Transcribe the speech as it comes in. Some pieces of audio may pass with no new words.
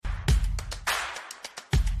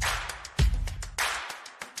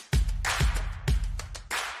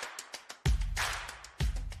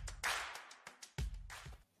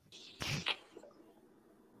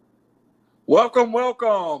Welcome,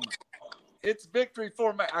 welcome. It's victory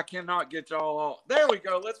formation. I cannot get y'all all. There we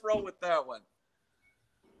go. Let's roll with that one.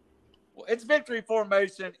 Well, it's victory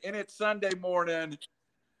formation, and it's Sunday morning.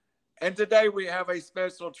 And today we have a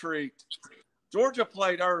special treat. Georgia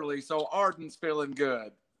played early, so Arden's feeling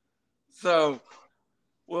good. So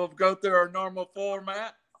we'll go through our normal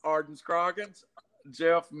format. Arden Scroggins,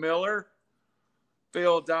 Jeff Miller,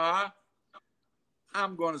 Phil Dye.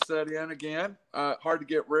 I'm going to set in again. Hard to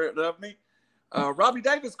get rid of me. Robbie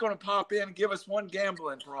Davis is going to pop in and give us one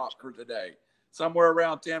gambling prop for today, somewhere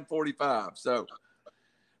around 10:45. So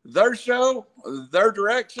their show, their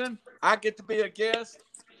direction. I get to be a guest,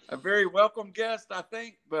 a very welcome guest, I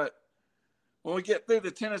think. But when we get through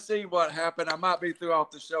the Tennessee, what happened, I might be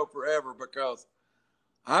throughout the show forever because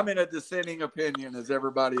I'm in a dissenting opinion as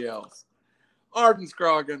everybody else. Arden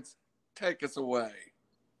Scroggins, take us away.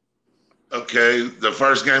 Okay, the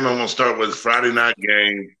first game I'm going to start with is Friday night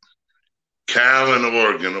game. Cal and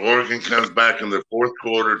Oregon. Oregon comes back in the fourth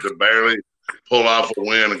quarter to barely pull off a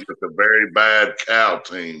win against a very bad Cal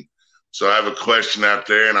team. So I have a question out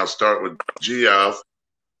there, and I'll start with Geoff.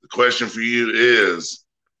 The question for you is,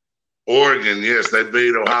 Oregon, yes, they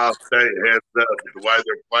beat Ohio State heads up. But the way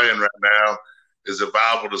they're playing right now, is it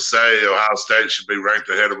viable to say Ohio State should be ranked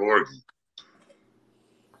ahead of Oregon?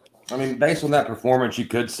 I mean, based on that performance, you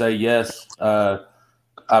could say yes.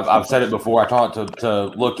 I've said it before. I taught to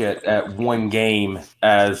look at one game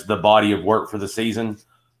as the body of work for the season.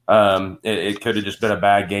 It could have just been a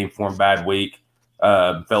bad game for him, bad week,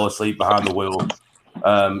 fell asleep behind the wheel.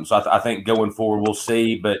 So I think going forward, we'll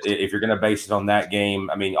see. But if you're going to base it on that game,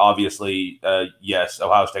 I mean, obviously, yes,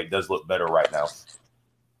 Ohio State does look better right now.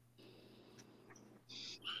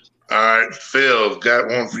 All right, Phil, got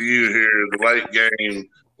one for you here. The late game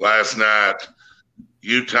last night,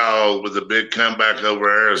 Utah with a big comeback over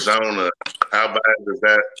Arizona. How bad does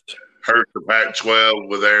that hurt the Pac-12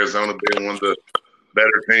 with Arizona being one of the better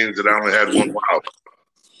teams that only had one loss?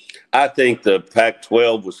 I think the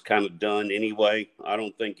Pac-12 was kind of done anyway. I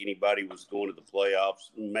don't think anybody was going to the playoffs.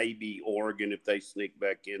 Maybe Oregon if they sneak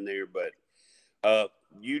back in there, but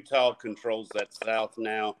Utah controls that South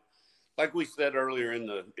now. Like we said earlier in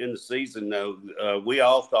the season, though, we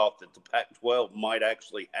all thought that the Pac-12 might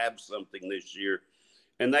actually have something this year,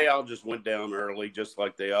 and they all just went down early, just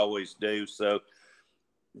like they always do. So,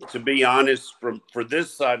 to be honest, for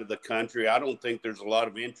this side of the country, I don't think there's a lot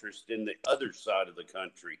of interest in the other side of the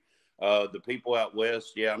country. The people out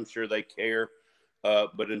west, yeah, I'm sure they care,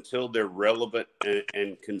 but until they're relevant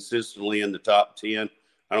and consistently in the top 10,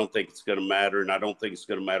 I don't think it's going to matter, and I don't think it's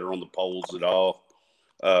going to matter on the polls at all.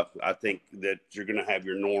 I think that you're going to have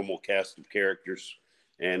your normal cast of characters,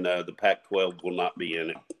 and the Pac-12 will not be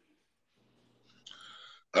in it.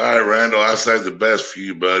 All right, Randall, I say the best for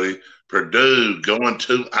you, buddy. Purdue going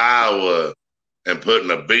to Iowa and putting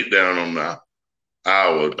a beat down on the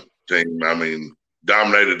Iowa team. I mean,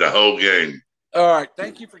 dominated the whole game. All right,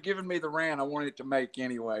 thank you for giving me the rant I wanted to make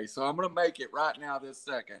anyway. So I'm going to make it right now this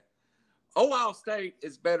second. Ohio State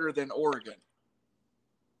is better than Oregon.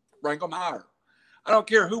 Rank them higher. I don't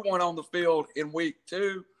care who won on the field in week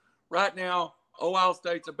 2. Right now, Ohio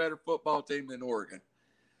State's a better football team than Oregon.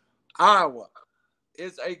 Iowa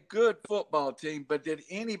is a good football team, but did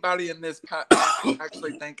anybody in this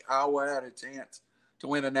actually think Iowa had a chance to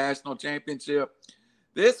win a national championship?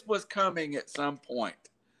 This was coming at some point.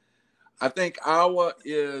 I think Iowa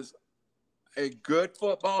is a good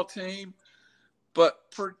football team, but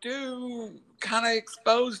Purdue kind of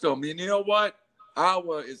exposed them. And you know what?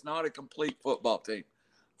 Iowa is not a complete football team.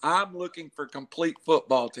 I'm looking for complete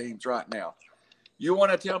football teams right now. You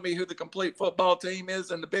want to tell me who the complete football team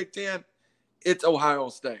is in the Big Ten? It's Ohio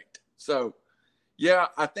State. So, yeah,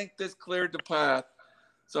 I think this cleared the path.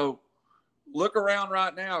 So, look around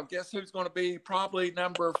right now. Guess who's going to be probably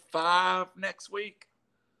number 5 next week?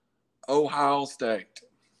 Ohio State.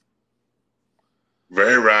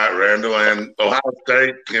 Very right, Randall. And Ohio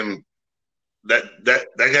State can they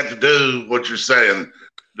got to do what you're saying.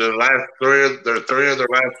 The last three of their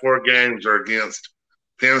last 4 games are against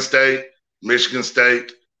Penn State, Michigan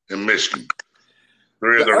State, and Michigan.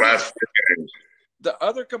 3 of their last 4 games. The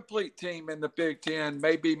other complete team in the Big Ten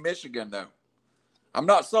may be Michigan, though. I'm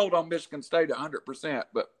not sold on Michigan State 100%,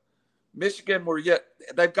 but Michigan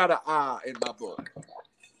they've got an eye in my book.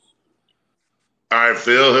 All right,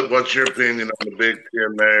 Phil, what's your opinion on the Big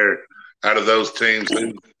Ten there? Out of those teams,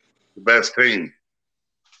 who's the best team?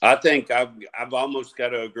 I think I've almost got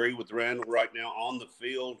to agree with Randall right now. On the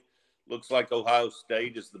field, looks like Ohio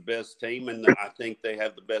State is the best team, and I think they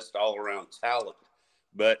have the best all-around talent.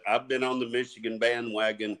 But I've been on the Michigan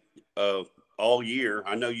bandwagon all year.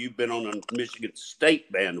 I know you've been on a Michigan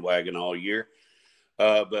State bandwagon all year.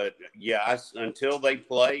 But yeah, until they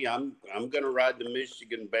play, I'm going to ride the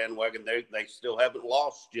Michigan bandwagon. They still haven't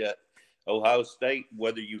lost yet. Ohio State,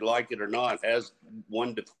 whether you like it or not, has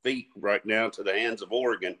one defeat right now to the hands of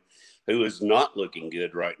Oregon, who is not looking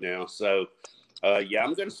good right now. So, yeah,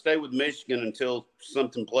 I'm going to stay with Michigan until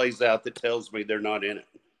something plays out that tells me they're not in it.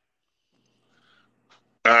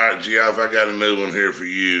 All right, Geoff, I got a new one here for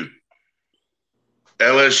you.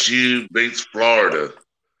 LSU beats Florida.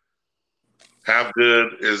 How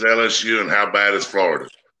good is LSU and how bad is Florida?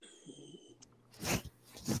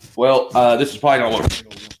 Well, this is probably not what Randall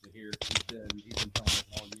wants to hear. He's been telling us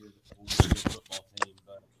all year that Florida's a good football team,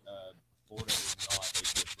 but Florida is not a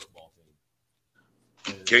good football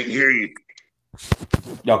team. Can't hear you.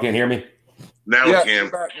 Y'all can't hear me? Now we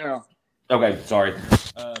can. Back now. Okay, sorry.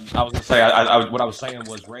 I was going to say, what I was saying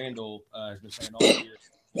was Randall has been saying all year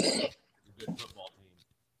it's a good football team.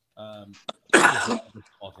 It's not a good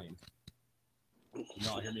football team. You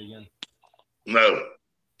not hear me again? No.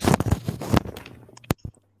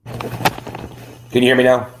 Can you hear me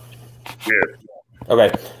now? Yeah.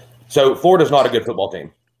 Okay. So Florida's not a good football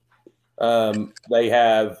team. They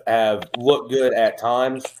have looked good at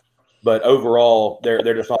times, but overall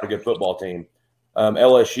they're just not a good football team.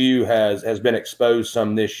 LSU has been exposed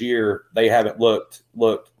some this year. They haven't looked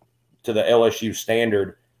to the LSU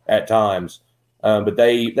standard at times, but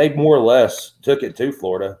they more or less took it to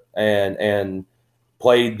Florida and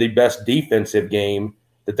played the best defensive game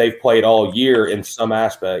that they've played all year in some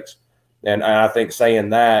aspects. And I think saying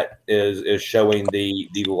that is showing the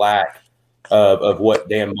lack of what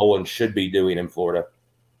Dan Mullen should be doing in Florida.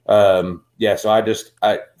 So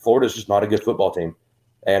Florida's just not a good football team.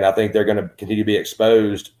 And I think they're going to continue to be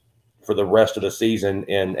exposed for the rest of the season,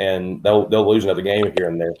 and they'll lose another game here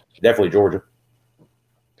and there. Definitely Georgia.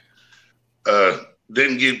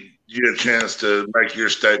 Didn't give you a chance to make your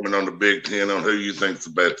statement on the Big Ten on who you think the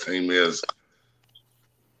best team is.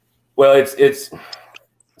 Well, it's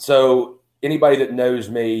so anybody that knows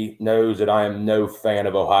me knows that I am no fan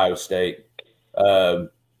of Ohio State. I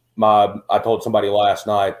told somebody last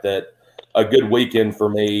night that a good weekend for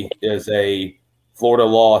me is a Florida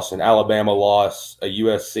loss, an Alabama loss, a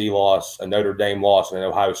USC loss, a Notre Dame loss, and an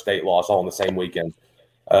Ohio State loss all in the same weekend.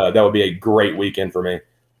 That would be a great weekend for me.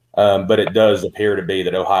 But it does appear to be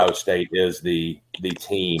that Ohio State is the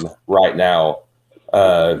team right now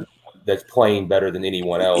that's playing better than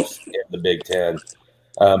anyone else in the Big Ten.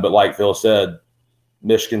 But like Phil said,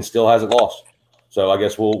 Michigan still hasn't lost. So I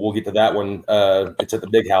guess we'll get to that one. It's at the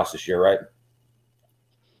Big House this year, right?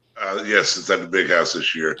 Yes, it's at the Big House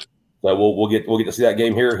this year. So we'll get to see that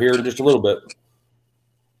game here in just a little bit.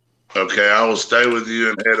 Okay, I will stay with you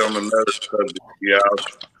and head on another subject. Yeah,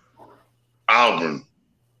 Auburn,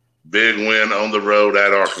 big win on the road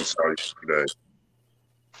at Arkansas yesterday.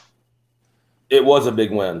 It was a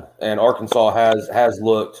big win, and Arkansas has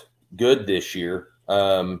looked good this year.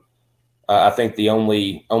 I think the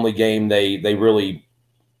only game they really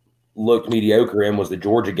looked mediocre in was the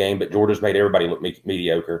Georgia game, but Georgia's made everybody look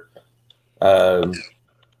mediocre.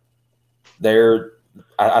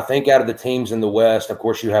 I think out of the teams in the West, of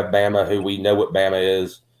course, you have Bama, who we know what Bama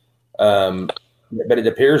is. But it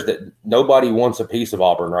appears that nobody wants a piece of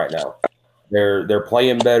Auburn right now. They're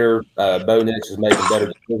playing better. Bo Nix is making better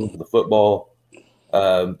decisions for the football.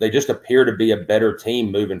 They just appear to be a better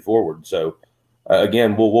team moving forward. So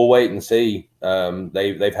again, we'll wait and see.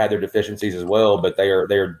 They've had their deficiencies as well, but they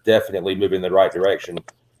are definitely moving in the right direction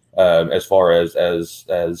as far as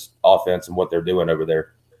offense and what they're doing over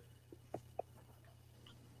there.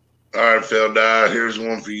 All right, Phil Dye, here's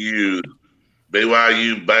one for you.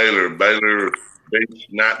 BYU Baylor. Baylor beat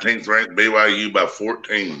 19th ranked BYU by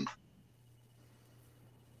 14.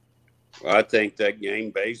 I think that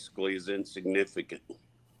game basically is insignificant.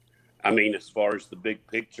 I mean, as far as the big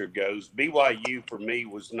picture goes, BYU for me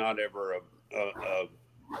was not ever a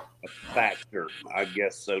factor, I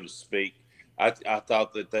guess, so to speak. I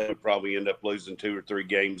thought that they would probably end up losing 2 or 3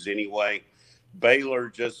 games anyway. Baylor,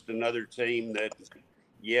 just another team that,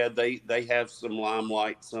 yeah, they have some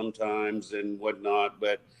limelight sometimes and whatnot,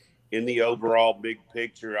 but in the overall big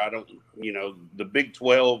picture, I don't, the Big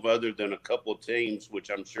 12, other than a couple of teams,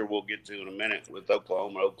 which I'm sure we'll get to in a minute with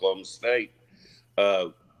Oklahoma State,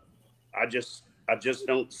 I just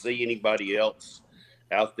don't see anybody else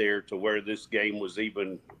out there to where this game was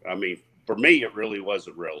even, I mean, for me, it really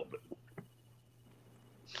wasn't relevant.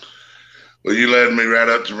 Well, you led me right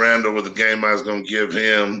up to Randall with the game I was going to give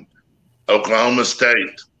him. Oklahoma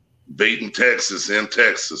State beating Texas in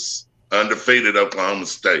Texas. Undefeated Oklahoma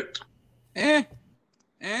State.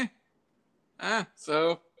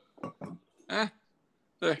 So Eh,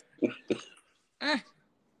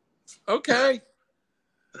 okay.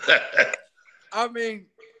 I mean,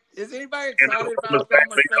 is anybody excited about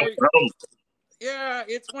Oklahoma State? Yeah,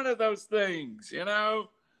 it's one of those things,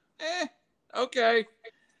 Okay.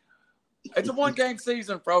 It's a one-game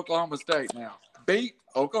season for Oklahoma State now. Beat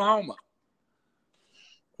Oklahoma.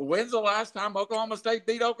 When's the last time Oklahoma State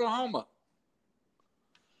beat Oklahoma?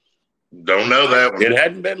 Don't know that one. It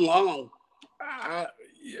hadn't been long.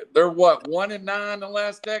 They're what, 1-9 the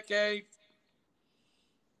last decade?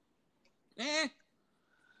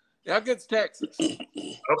 How good's Texas?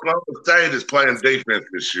 Oklahoma State is playing defense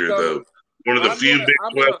this year, though. One of the few Big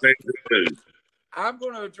 12 teams that do. I'm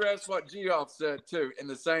going to address what Geoff said, too, in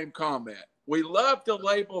the same comment. We love to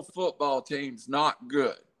label football teams not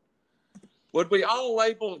good. Would we all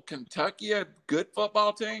label Kentucky a good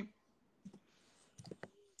football team?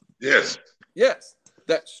 Yes. Yes.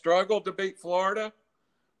 That struggled to beat Florida?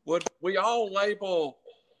 Would we all label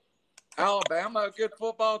Alabama a good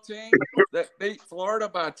football team that beat Florida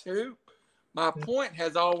by 2? My point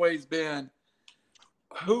has always been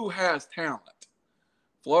who has talent?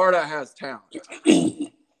 Florida has talent.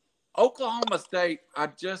 Oklahoma State, I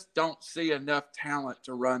just don't see enough talent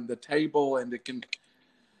to run the table and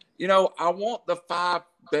I want the 5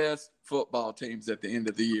 best football teams at the end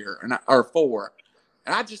of the year, or 4.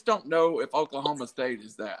 And I just don't know if Oklahoma State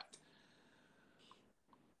is that.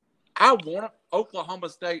 I want Oklahoma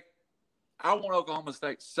State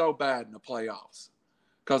so bad in the playoffs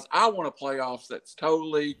because I want a playoffs that's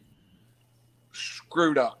totally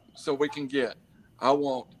screwed up so we can get. I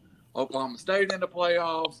want Oklahoma State in the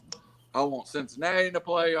playoffs. I want Cincinnati in the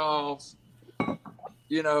playoffs.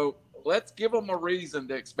 Let's give them a reason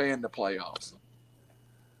to expand the playoffs.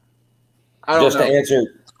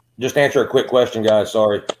 Just answer a quick question, guys.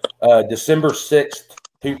 Sorry. December 6th,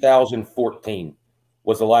 2014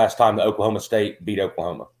 was the last time that Oklahoma State beat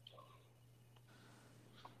Oklahoma.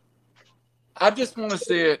 I just want to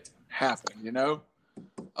see it happen,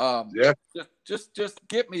 Yeah. Just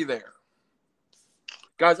get me there.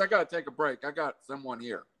 Guys, I got to take a break. I got someone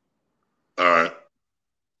here. All right.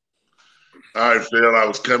 All right, Phil, I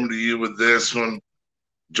was coming to you with this one.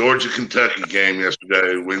 Georgia-Kentucky game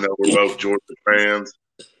yesterday. We know we're both Georgia fans.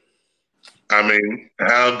 I mean,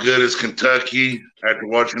 how good is Kentucky after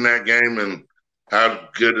watching that game, and how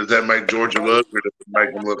good does that make Georgia look, or does it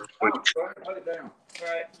make them look quick? Put it down. All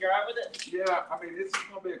right, you're all right with it? Yeah, I mean, this is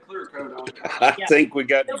going to be a clear coat on it. I think we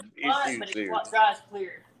got But issues it's here. what dries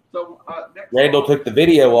clear. So, Randall took the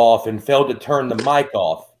video off and failed to turn the mic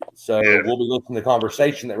off. So we'll be listening to the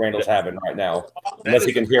conversation that Randall's having right now, unless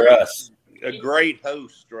he can hear us. A great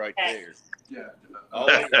host right there. Yeah.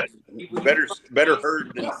 Always better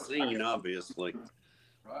heard than seen, obviously.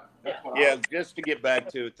 Yeah, just to get back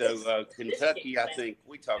to it, though, Kentucky, I think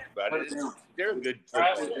we talked about it. They're a good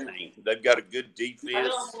football team. They've got a good I defense. know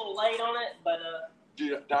I'm a little late on it, but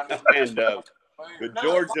And but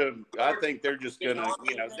Georgia, I think they're just going to,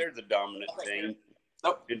 they're the dominant team.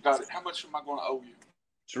 Nope, got it. How much am I going to owe you?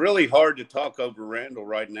 It's really hard to talk over Randall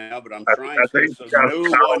right now, but I'm trying to so no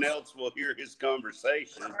one else will hear his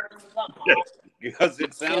conversation because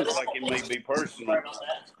it sounds like it may be personal. sorry about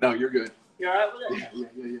that. No, you're good. You're all right with it?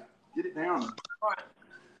 Yeah. Get it down. All right.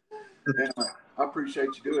 Anyway, I appreciate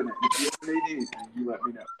you doing it. If you ever need anything, you let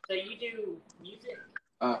me know. So you do music,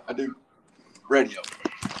 I do radio.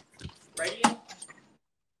 radio?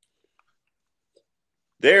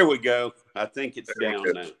 There we go. I think it's down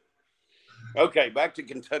now. Okay, back to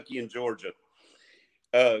Kentucky and Georgia.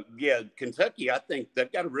 Kentucky, I think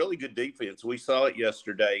they've got a really good defense. We saw it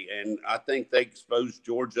yesterday, and I think they exposed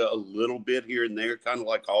Georgia a little bit here and there, kind of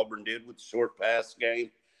like Auburn did with the short pass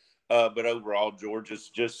game. But overall, Georgia's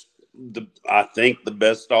just, I think, the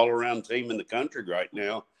best all-around team in the country right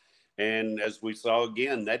now. And as we saw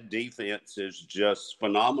again, that defense is just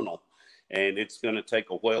phenomenal. And it's going to take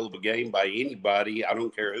a whale of a game by anybody, I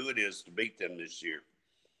don't care who it is, to beat them this year.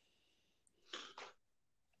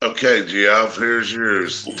 Okay, Geoff, here's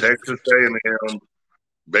yours. Texas A&M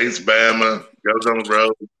beats Bama, goes on the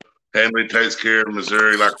road. Henry takes care of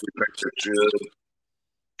Missouri like we think they should.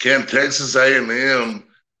 Can Texas A&M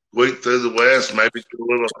week through the West, maybe get a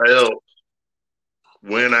little help,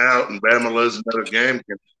 win out, and Bama lose another game?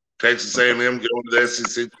 Can Texas A&M go into the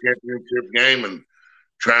SEC championship game and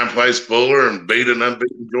try and play spoiler and beat an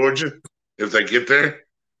unbeaten Georgia if they get there?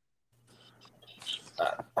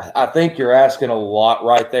 I think you're asking a lot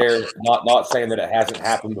right there. Not saying that it hasn't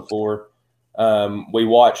happened before. We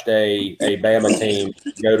watched a Bama team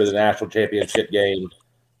go to the national championship game,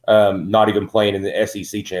 not even playing in the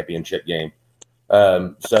SEC championship game.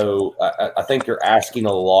 So I think you're asking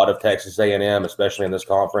a lot of Texas A&M, especially in this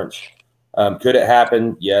conference. Could it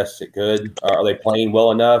happen? Yes, it could. Are they playing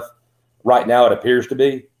well enough? Right now, it appears to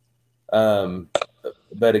be.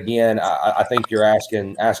 But again, I think you're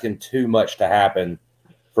asking too much to happen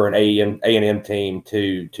for an A&M team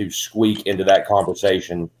to squeak into that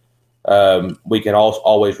conversation. We can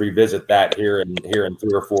always revisit that here in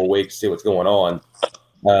 3 or 4 weeks, see what's going on.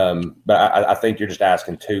 But I think you're just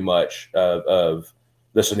asking too much of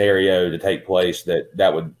the scenario to take place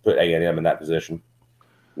that would put A&M in that position.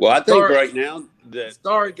 Well, I think right now that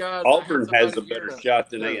guys, Auburn has a better shot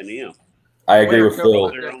than A&M. I agree with Phil.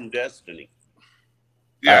 Their own destiny.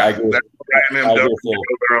 Yeah, I agree. that's A&M don't control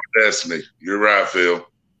their own destiny. You're right, Phil.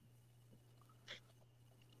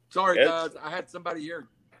 Sorry, guys. I had somebody here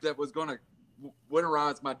that was going to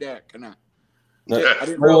winterize my deck, and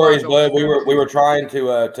no worries, bud. We were trying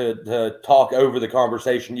to talk over the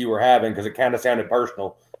conversation you were having because it kind of sounded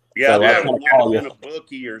personal. Yeah, so there might have been a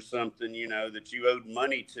bookie or something, that you owed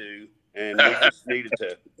money to, and we just needed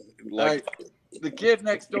to. The kid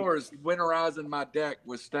next door is winterizing my deck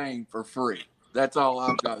with stain for free. That's all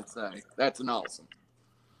I've got to say. That's an awesome.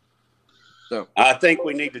 So I think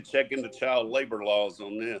we need to check into child labor laws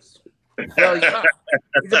on this. Well,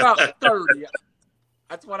 he's about 30.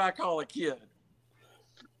 That's what I call a kid.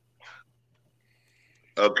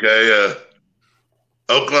 Okay,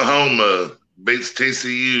 Oklahoma beats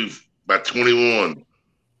TCU by 21.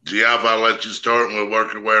 Geoff, I'll let you start and we'll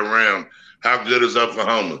work our way around. How good is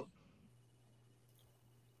Oklahoma?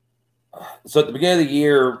 So at the beginning of the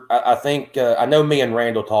year, I think I know me and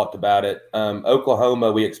Randall talked about it.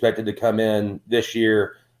 Oklahoma, we expected to come in this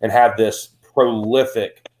year and have this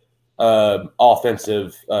prolific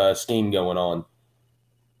offensive scheme going on.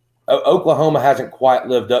 Oklahoma hasn't quite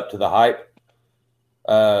lived up to the hype.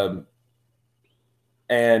 And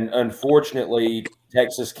unfortunately,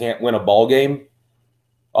 Texas can't win a ball game.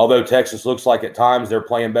 Although Texas looks like at times they're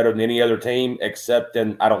playing better than any other team, except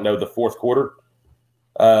in, the fourth quarter.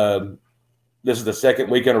 This is the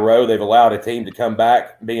second week in a row they've allowed a team to come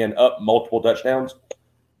back being up multiple touchdowns,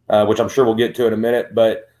 which I'm sure we'll get to in a minute.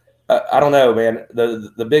 But I don't know, man.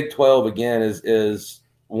 The Big 12, again, is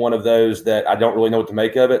one of those that I don't really know what to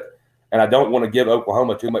make of it. And I don't want to give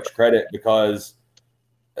Oklahoma too much credit because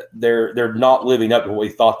they're not living up to what we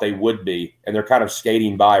thought they would be, and they're kind of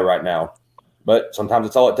skating by right now. But sometimes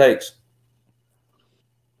it's all it takes.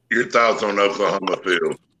 Your thoughts on Oklahoma,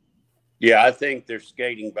 Phil? Yeah, I think they're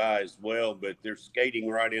skating by as well, but they're skating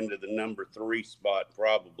right into the number 3 spot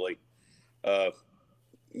probably.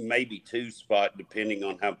 Maybe 2 spot, depending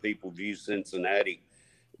on how people view Cincinnati.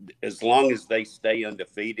 As long as they stay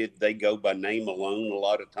undefeated, they go by name alone a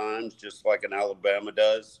lot of times, just like an Alabama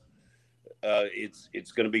does.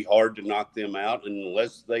 It's going to be hard to knock them out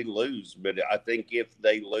unless they lose. But I think if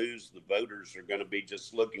they lose, the voters are going to be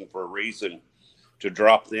just looking for a reason to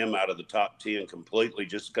drop them out of the top 10 completely,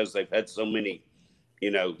 just because they've had so many,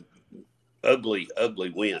 ugly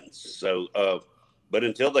wins. So, but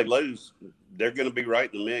until they lose, they're going to be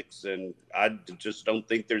right in the mix. And I just don't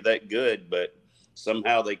think they're that good, but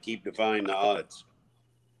somehow they keep defying the odds.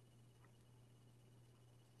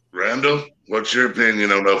 Randall, what's your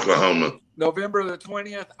opinion on Oklahoma? November the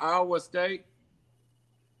 20th, Iowa State.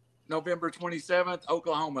 November 27th,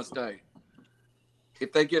 Oklahoma State.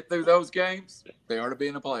 If they get through those games, they are to be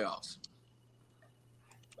in the playoffs.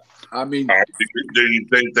 I mean, do you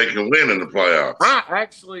think they can win in the playoffs?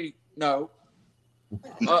 Actually, no.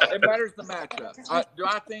 It matters the matchup. Do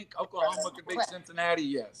I think Oklahoma could beat Cincinnati?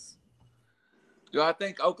 Yes. Do I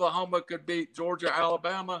think Oklahoma could beat Georgia,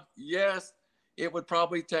 Alabama? Yes. It would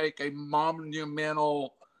probably take a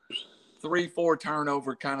monumental 3-4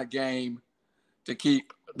 turnover kind of game to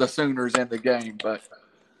keep the Sooners in the game. But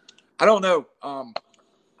I don't know.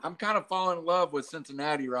 I'm kind of falling in love with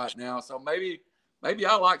Cincinnati right now. So maybe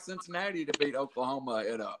I like Cincinnati to beat Oklahoma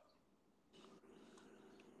it up.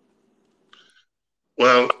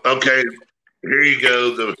 Well, okay, here you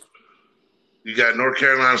go. You got North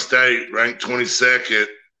Carolina State ranked 22nd,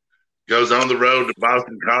 goes on the road to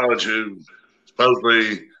Boston College, who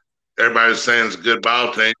supposedly everybody's saying is a good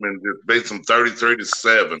ball team, and just beats them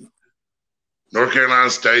 33-7. North Carolina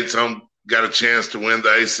State's got a chance to win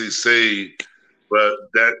the ACC, but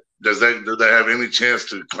do they have any chance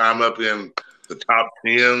to climb up in the top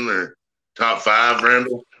 10 or top 5,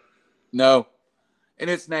 Randall? No. And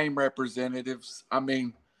it's name representatives. I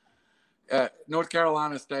mean, North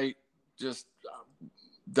Carolina State just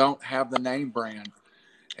don't have the name brand.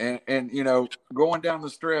 And going down the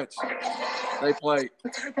stretch, they play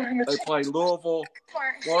Louisville,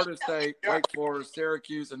 Florida State, Wake Forest,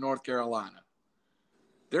 Syracuse, and North Carolina.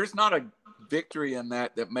 There's not a victory in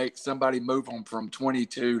that makes somebody move them from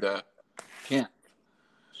 22 to 10.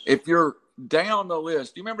 If you're down the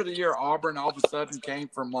list, do you remember the year Auburn all of a sudden came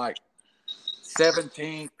from like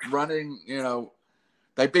 17th running,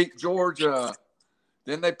 they beat Georgia.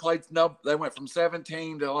 Then they went from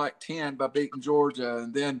 17 to like 10 by beating Georgia,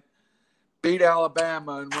 and then beat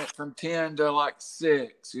Alabama and went from 10 to like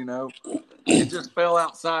 6, It just fell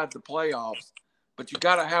outside the playoffs. But you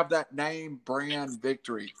got to have that name brand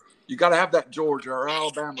victory. You got to have that Georgia or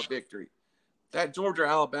Alabama victory. That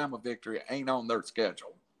Georgia-Alabama victory ain't on their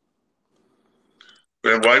schedule.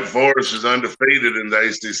 And Wake Forest is undefeated in the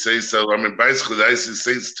ACC. So, basically the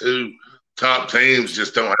ACC's 2 top teams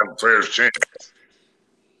just don't have a fair chance.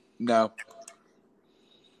 No.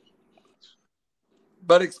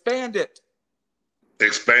 But expand it.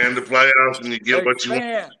 Expand the playoffs and you get what you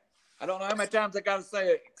want. I don't know how many times I got to say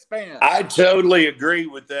it. Expand. I totally agree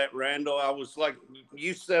with that, Randall. I was like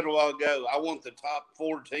you said a while ago, I want the top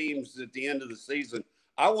 4 teams at the end of the season.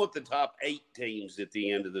 I want the top 8 teams at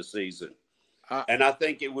the end of the season. And I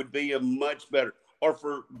think it would be a much better –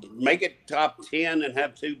 or make it top 10 and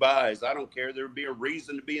have 2 buys. I don't care. There would be a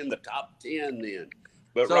reason to be in the top 10 then.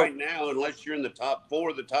 But right now, unless you're in the top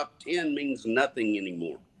 4, the top 10 means nothing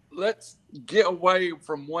anymore. Let's get away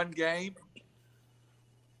from one game.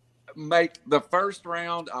 Make the first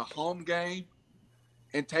round a home game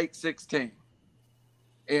and take 16.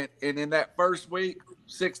 And in that first week,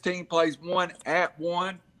 16 plays 1 at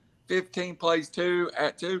 1, 15 plays 2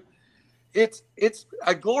 at 2. It's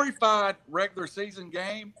a glorified regular season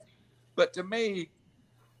game, but to me,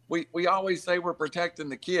 we always say we're protecting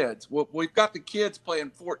the kids. Well, we've got the kids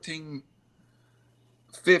playing 14,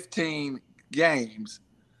 15 games.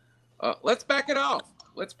 Let's back it off.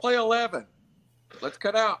 Let's play 11. Let's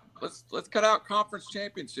cut out conference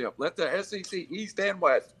championship. Let the SEC East and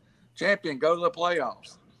West champion go to the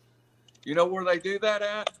playoffs. You know where they do that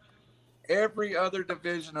at? Every other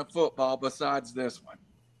division of football besides this one.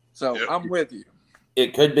 So yep. I'm with you.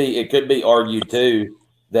 It could be argued too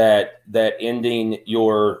that ending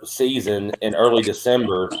your season in early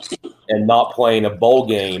December and not playing a bowl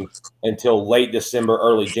game until late December,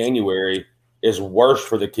 early January is worse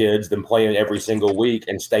for the kids than playing every single week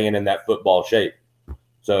and staying in that football shape.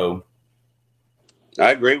 So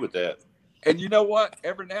I agree with that. And you know what?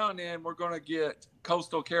 Every now and then we're going to get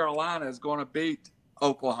Coastal Carolina is going to beat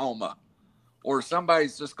Oklahoma, or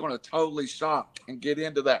somebody's just going to totally shock and get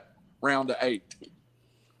into that round of 8.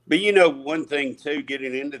 But one thing too,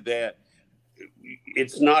 getting into that,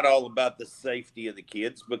 it's not all about the safety of the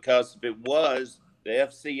kids, because if it was, the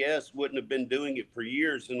FCS wouldn't have been doing it for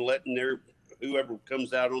years and letting whoever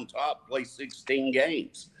comes out on top play 16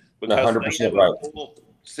 games, because 100% they have right. a full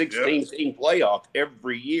 16-team playoff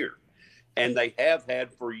every year. And they have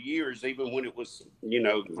had for years, even when it was,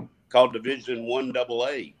 called Division I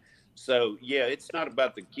AA. So, yeah, it's not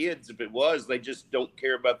about the kids. If it was, they just don't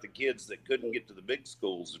care about the kids that couldn't get to the big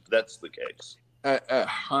schools, if that's the case.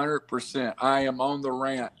 100%. I am on the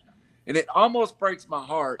rant. And it almost breaks my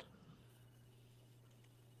heart.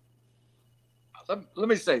 Let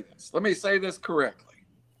me say this. Let me say this correctly.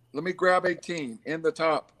 Let me grab a team in the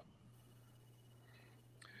top.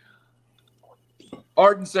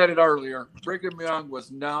 Arden said it earlier. Brigham Young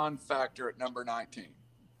was non-factor at number 19.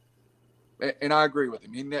 And I agree with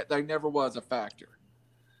him. They never was a factor.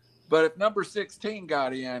 But if number 16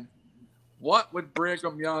 got in, what would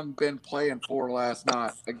Brigham Young been playing for last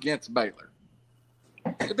night against Baylor?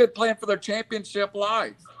 They've been playing for their championship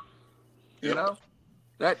life. You know?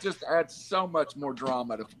 That just adds so much more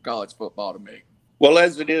drama to college football to me. Well,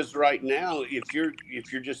 as it is right now, if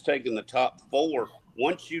you're just taking the top 4,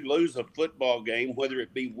 once you lose a football game, whether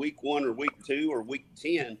it be week 1 or week 2 or week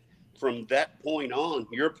 10, from that point on,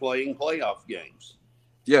 you're playing playoff games.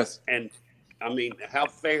 Yes. And, how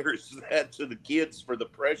fair is that to the kids for the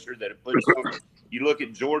pressure that it puts on? You look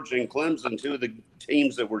at Georgia and Clemson, 2 of the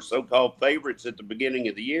teams that were so-called favorites at the beginning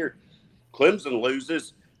of the year. Clemson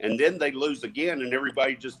loses, and then they lose again, and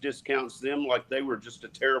everybody just discounts them like they were just a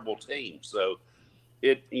terrible team. So,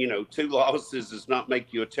 2 losses does not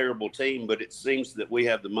make you a terrible team, but it seems that we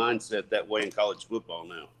have the mindset that way in college football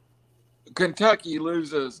now. Kentucky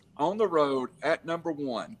loses on the road at number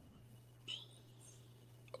 1,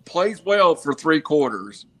 plays well for 3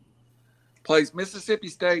 quarters, plays Mississippi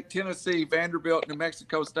State, Tennessee, Vanderbilt, New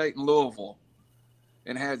Mexico State, and Louisville,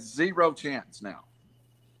 and has 0 chance now.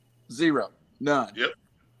 0. None. Yep.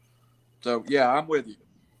 So, yeah, I'm with you.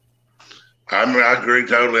 I agree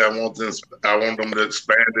totally. I want them to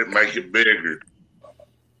expand it, make it bigger.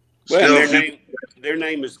 Well, their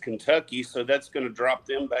name is Kentucky, so that's going to drop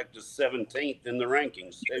them back to 17th in the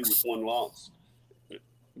rankings too, with 1 loss.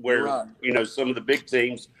 where, right. Some of the big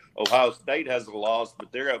teams, Ohio State has a loss,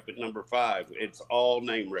 but they're up at number 5. It's all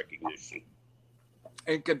name recognition.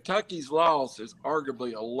 And Kentucky's loss is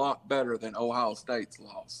arguably a lot better than Ohio State's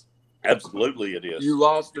loss. Absolutely it is. You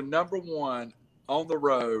lost to number 1 on the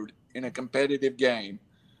road in a competitive game.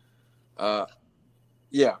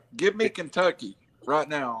 Yeah, give me Kentucky right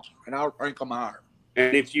now, and I'll rank them higher.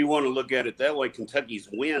 And if you want to look at it that way, Kentucky's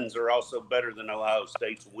wins are also better than Ohio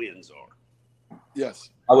State's wins are. Yes.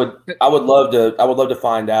 I would love to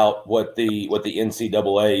find out what the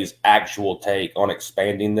NCAA's actual take on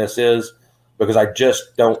expanding this is, because I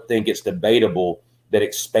just don't think it's debatable that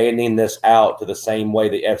expanding this out to the same way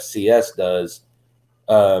the FCS does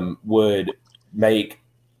would make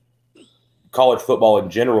college football in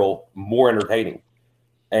general more entertaining.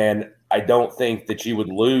 And I don't think that you would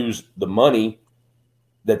lose the money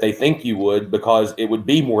that they think you would, because it would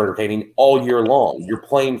be more entertaining all year long. You're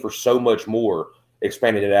playing for so much more,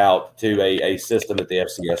 expanding it out to a system that the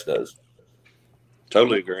FCS does.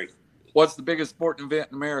 Totally agree. What's the biggest sporting event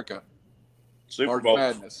in America? Super March Bowl.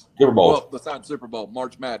 Madness. Super Bowl. Well, besides Super Bowl,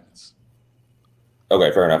 March Madness.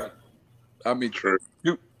 Okay, fair enough. I mean, True.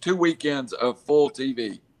 two weekends of full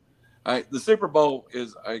TV. The Super Bowl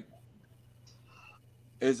is an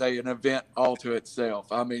event all to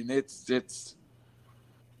itself. I mean, it's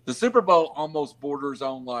the Super Bowl almost borders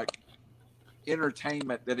on like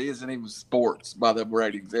entertainment that isn't even sports by the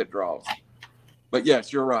ratings it draws. But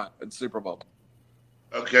yes, you're right. It's Super Bowl.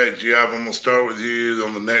 Okay, Giab, I'm going to start with you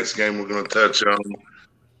on the next game we're going to touch on.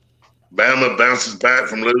 Bama bounces back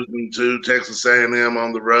from losing to Texas A&M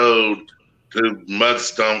on the road to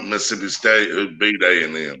Mudstone, Mississippi State, who beat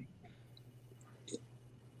A&M.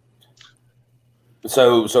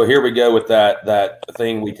 So here we go with that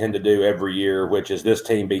thing we tend to do every year, which is this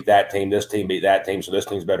team beat that team, this team beat that team, so this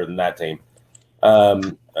team's better than that team.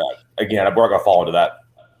 Again, we're going to fall into that.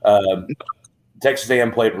 Texas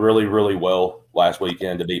A&M played really, really well last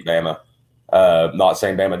weekend to beat Bama. Not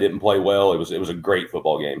saying Bama didn't play well. It was a great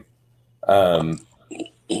football game. But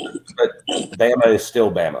Bama is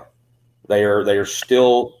still Bama. They are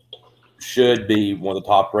still should be one of the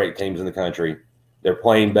top ranked teams in the country. They're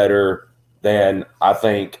playing better than I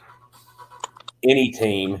think any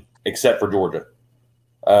team except for Georgia.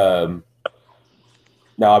 Now,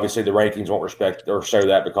 obviously, the rankings won't respect or show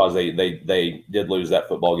that because they did lose that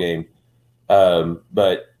football game.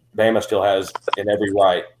 But Bama still has, in every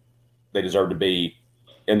right, they deserve to be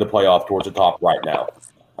in the playoff towards the top right now.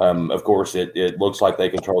 Of course, it looks like they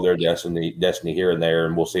control their destiny here and there,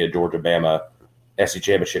 and we'll see a Georgia-Bama SEC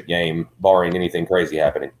championship game, barring anything crazy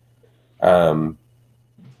happening.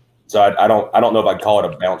 So I don't know if I'd call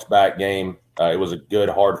it a bounce back game. It was a good,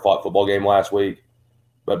 hard fought football game last week,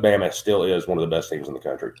 but Bama still is one of the best teams in the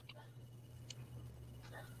country.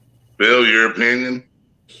 Bill, your opinion?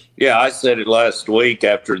 Yeah, I said it last week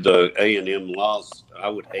after the A&M loss. I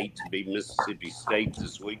would hate to be Mississippi State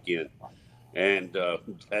this weekend, and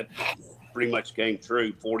that pretty much came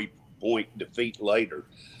true. 40-point defeat later.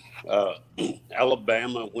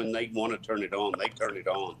 Alabama, when they want to turn it on, they turn it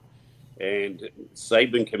on. And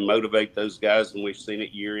Saban can motivate those guys, and we've seen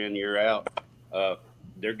it year in, year out.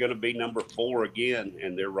 They're going to be number 4 again,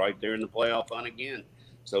 and they're right there in the playoff hunt again.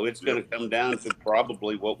 So it's going to come down to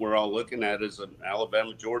probably what we're all looking at is an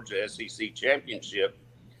Alabama-Georgia SEC championship.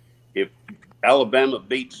 If Alabama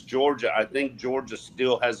beats Georgia, I think Georgia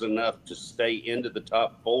still has enough to stay into the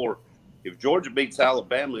top 4. If Georgia beats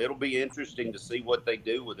Alabama, it'll be interesting to see what they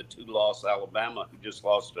do with a 2-loss Alabama who just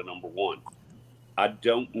lost to number 1. I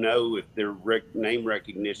don't know if their name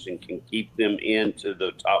recognition can keep them into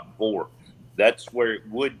the top 4. That's where it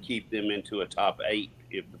would keep them into a top 8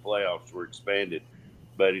 if the playoffs were expanded.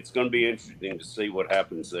 But it's going to be interesting to see what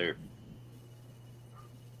happens there.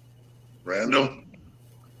 Randall?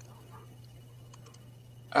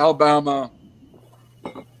 Alabama,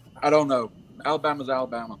 I don't know. Alabama's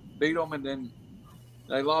Alabama. Beat them, and then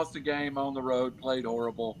they lost the game on the road, played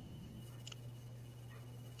horrible.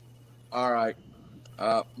 All right.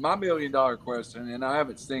 My $1 million question, and I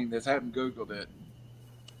haven't seen this, haven't Googled it.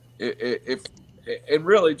 If and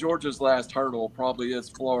really Georgia's last hurdle probably is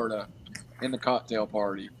Florida in the cocktail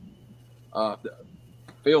party.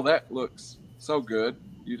 Phil, that looks so good.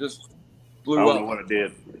 You just blew I up. don't know what it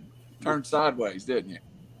did. Turned sideways, didn't you?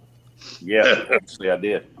 Yeah, actually I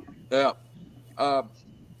did. Yeah. I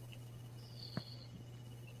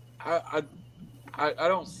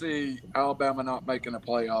don't see Alabama not making the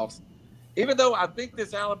playoffs, even though I think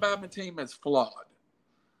this Alabama team is flawed.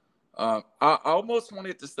 I almost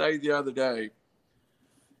wanted to say the other day,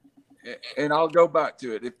 and I'll go back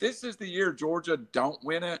to it. If this is the year Georgia don't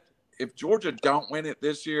win it, if Georgia don't win it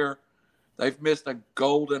this year, they've missed a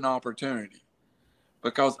golden opportunity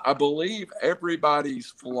because I believe everybody's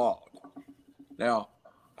flawed. Now,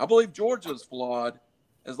 I believe Georgia's flawed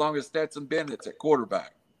as long as Stetson Bennett's at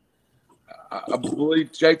quarterback. I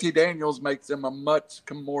believe JT Daniels makes them a much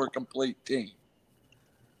more complete team.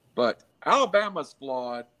 But Alabama's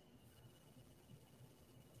flawed.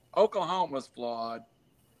 Oklahoma's flawed.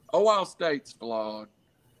 Ohio State's flawed.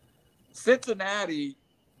 Cincinnati,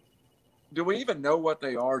 do we even know what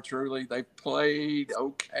they are truly? They've played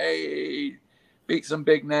okay, beat some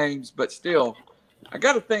big names, but still, I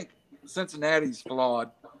got to think Cincinnati's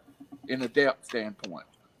flawed in a depth standpoint.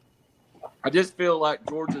 I just feel like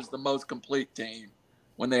Georgia's the most complete team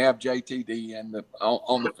when they have JTD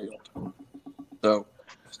on the field. So,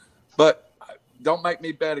 but don't make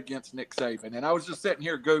me bet against Nick Saban. And I was just sitting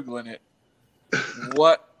here Googling it.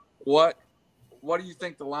 What do you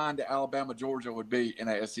think the line to Alabama, Georgia would be in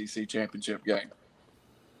a SEC championship game?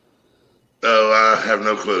 Oh, I have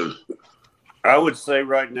no clue. I would say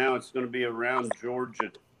right now it's going to be around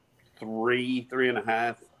Georgia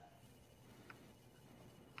 3.5.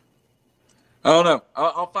 I don't know.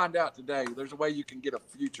 I'll find out today. There's a way you can get a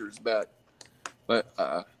futures bet, but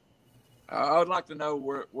I would like to know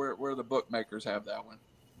where the bookmakers have that one.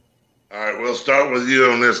 All right, we'll start with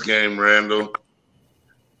you on this game, Randall.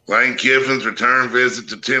 Lane Kiffin's return visit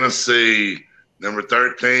to Tennessee. Number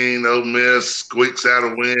 13, Ole Miss squeaks out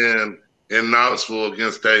a win in Knoxville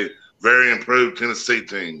against a very improved Tennessee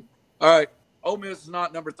team. All right, Ole Miss is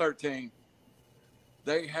not number 13.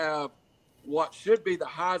 They have what should be the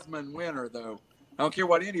Heisman winner, though. I don't care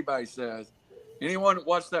what anybody says. Anyone that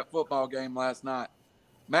watched that football game last night,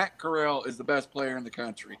 Matt Corral is the best player in the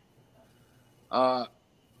country.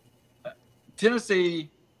 Tennessee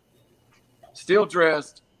still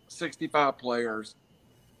dressed 65 players.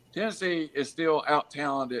 Tennessee is still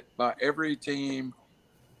out-talented by every team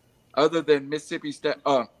other than Mississippi State,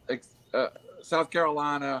 South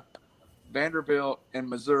Carolina, Vanderbilt, and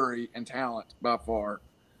Missouri in talent by far.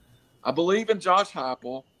 I believe in Josh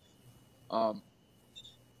Heupel. I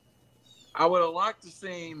would have liked to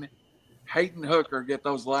seen Hayden Hooker get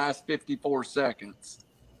those last 54 seconds.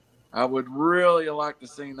 I would really like to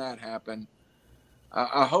seen that happen.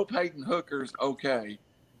 I hope Hayden Hooker's okay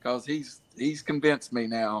because he's convinced me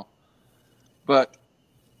now. But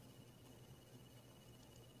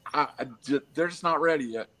they're just not ready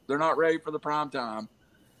yet. They're not ready for the prime time.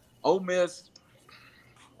 Ole Miss,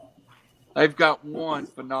 they've got one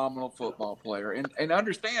phenomenal football player. And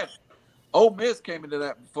understand, Ole Miss came into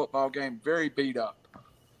that football game very beat up.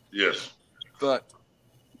 Yes. But,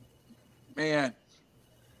 man,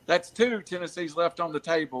 that's two Tennessee's left on the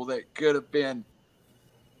table that could have been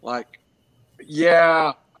like,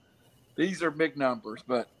 yeah, these are big numbers.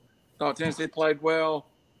 But thought Tennessee played well.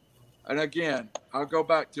 And, again, I'll go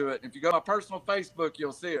back to it. If you go to my personal Facebook,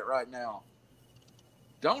 you'll see it right now.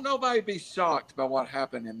 Don't nobody be shocked by what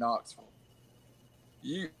happened in Knoxville.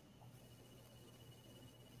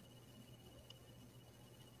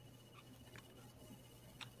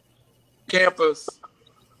 Campus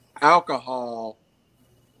alcohol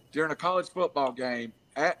during a college football game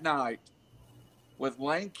at night with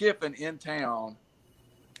Lane Kiffin in town.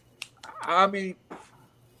 I mean,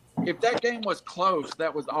 if that game was close,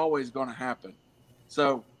 that was always going to happen.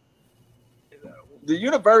 So the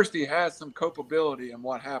university has some culpability in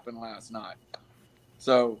what happened last night.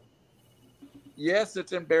 So, yes,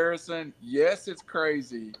 it's embarrassing. Yes, it's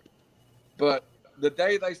crazy. But the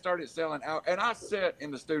day they started selling out, and I sat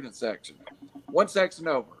in the student section, one section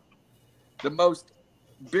over, the most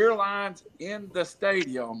beer lines in the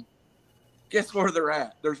stadium, guess where they're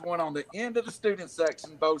at? There's one on the end of the student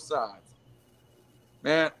section, both sides.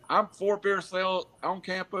 Man, I'm for beer sales on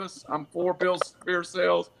campus. I'm for beer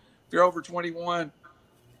sales if you're over 21.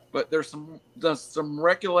 But there's some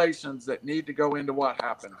regulations that need to go into what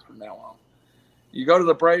happens from now on. You go to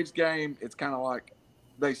the Braves game, it's kind of like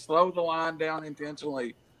they slow the line down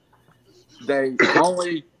intentionally. They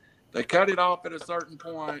cut it off at a certain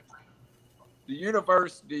point. The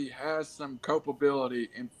university has some culpability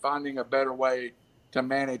in finding a better way to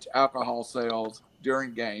manage alcohol sales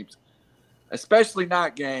during games, especially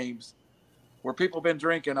night games where people have been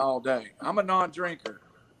drinking all day. I'm a non-drinker,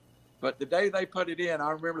 but the day they put it in,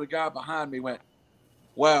 I remember the guy behind me went,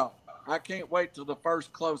 wow, I can't wait till the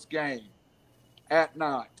first close game at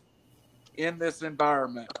night in this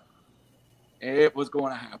environment. And it was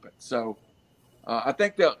going to happen. So I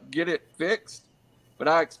think they'll get it fixed, but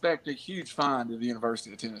I expect a huge fine to the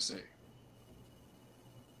University of Tennessee.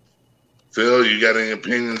 Phil, you got any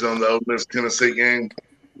opinions on the Ole Miss Tennessee game?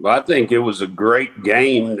 Well, I think it was a great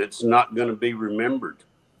game that's not going to be remembered.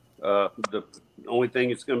 The the only thing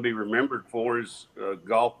it's going to be remembered for is a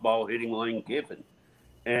golf ball hitting Lane Kiffin.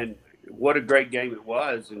 And what a great game it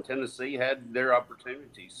was. And Tennessee had their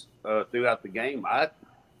opportunities throughout the game.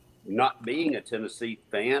 Not being a Tennessee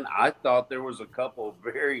fan, I thought there was a couple of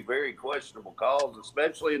very, very questionable calls,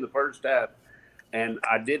 especially in the first half. And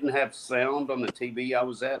I didn't have sound on the TV I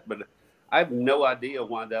was at, but I have no idea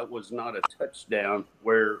why that was not a touchdown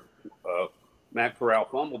where Matt Corral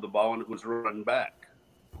fumbled the ball and it was run back.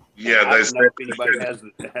 Yeah, I don't know if anybody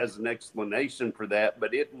has an explanation for that,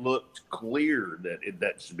 but it looked clear that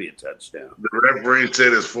that should be a touchdown. The referee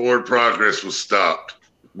said his forward progress was stopped.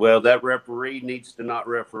 Well, that referee needs to not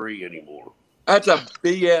referee anymore. That's a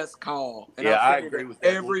BS call. And Yeah, I say agree it with at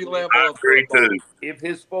that. every level I of agree football. too. If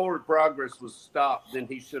his forward progress was stopped, then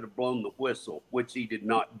he should have blown the whistle, which he did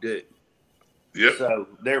not do. Yep. So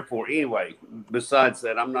therefore, anyway, besides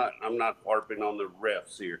that, I'm not harping on the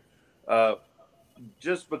refs here.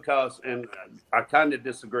 Just because, and I kind of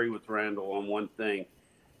disagree with Randall on one thing.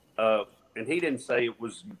 And he didn't say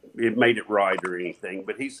it made it right or anything,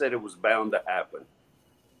 but he said it was bound to happen.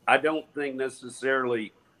 I don't think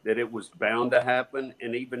necessarily that it was bound to happen,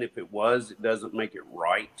 and even if it was, it doesn't make it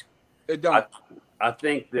right. It don't. I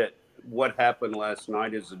think that what happened last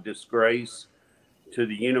night is a disgrace to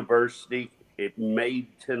the university. It made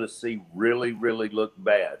Tennessee really, really look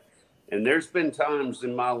bad. And there's been times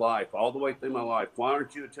in my life, all the way through my life, why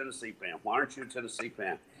aren't you a Tennessee fan? Why aren't you a Tennessee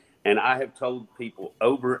fan? And I have told people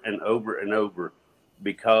over and over and over,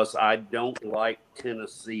 because I don't like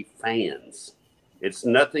Tennessee fans. It's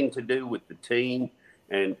nothing to do with the team,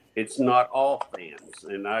 and it's not all fans.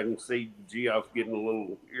 And I can see Geoff getting a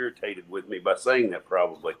little irritated with me by saying that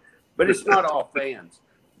probably. But it's not all fans.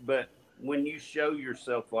 But when you show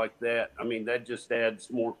yourself like that, I mean, that just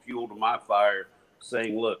adds more fuel to my fire,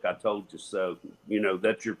 saying, look, I told you so. You know,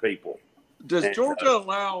 that's your people. Does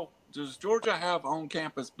Georgia have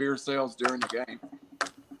on-campus beer sales during the game?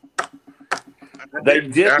 They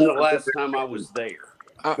didn't the last time I was there.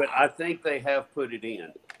 But I think they have put it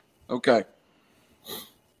in. Okay.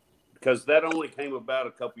 Because that only came about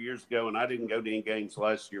a couple years ago, and I didn't go to any games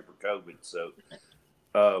last year for COVID. So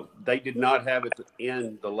they did not have it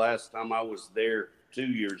in the last time I was there 2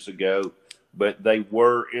 years ago, but they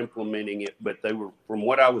were implementing it. But they were, from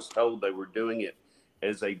what I was told, they were doing it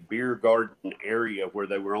as a beer garden area where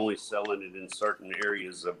they were only selling it in certain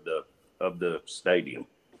areas of the stadium.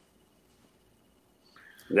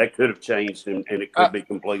 That could have changed, and it could be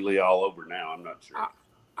completely all over now. I'm not sure.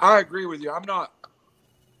 I agree with you. I'm not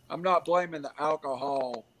blaming the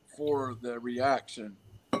alcohol for the reaction.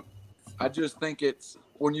 I just think it's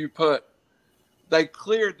when you they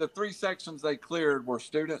cleared the 3 sections they cleared were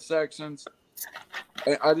student sections.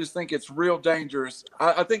 And I just think it's real dangerous.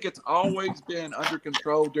 I think it's always been under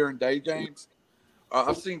control during day games.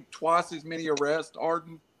 I've seen twice as many arrests,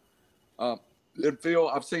 Arden. I've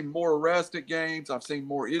seen more arrests at games. I've seen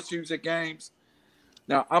more issues at games.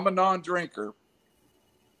 Now, I'm a non-drinker,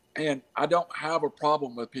 and I don't have a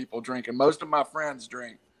problem with people drinking. Most of my friends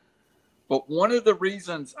drink. But one of the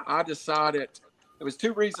reasons there was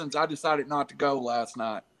 2 reasons I decided not to go last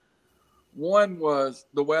night. One was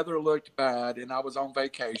the weather looked bad, and I was on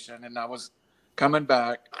vacation, and I was coming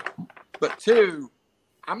back. But 2,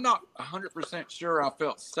 I'm not 100% sure I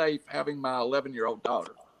felt safe having my 11-year-old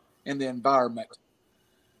daughter in the environment.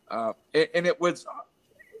 And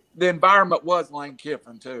the environment was Lane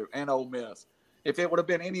Kiffin, too, and Ole Miss. If it would have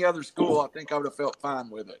been any other school, I think I would have felt fine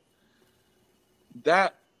with it.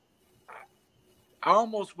 I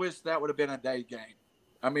almost wish that would have been a day game.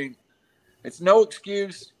 I mean, it's no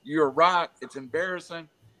excuse. You're right. It's embarrassing.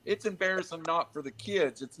 It's embarrassing not for the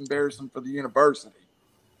kids. It's embarrassing for the university.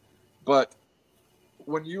 But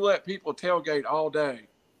when you let people tailgate all day,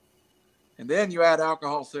 and then you add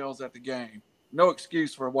alcohol sales at the game, no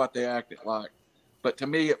excuse for what they acted like. But to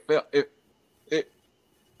me,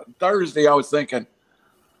 Thursday, I was thinking,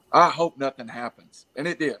 I hope nothing happens. And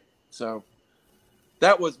it did. So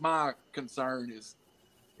that was my concern, is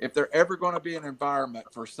if there ever going to be an environment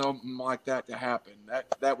for something like that to happen,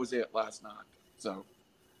 that was it last night. So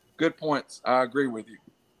good points. I agree with you,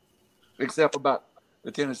 except about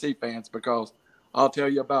the Tennessee fans, because I'll tell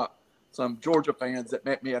you about some Georgia fans that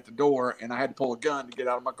met me at the door, and I had to pull a gun to get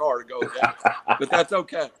out of my car to go down. But that's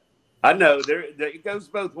okay. I know. It goes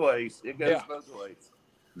both ways. It goes both ways.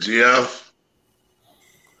 Geoff?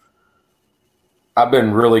 I've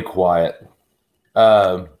been really quiet.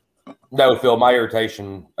 No, Phil, my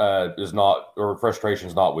irritation is not, or frustration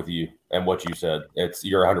is not with you and what you said.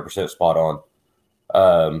 You're 100% spot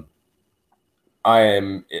on. I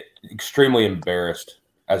am extremely embarrassed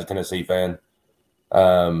as a Tennessee fan.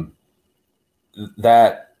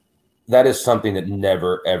 That that is something that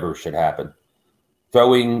never, ever should happen.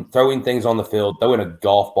 Throwing things on the field, throwing a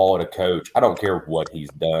golf ball at a coach. I don't care what he's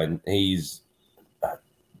done. He's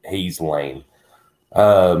lame.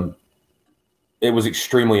 It was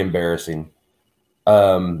extremely embarrassing.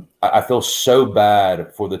 I feel so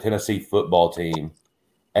bad for the Tennessee football team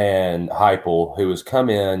and Heupel, who has come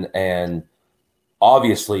in and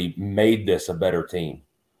obviously made this a better team,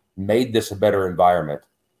 made this a better environment.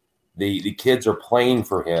 The kids are playing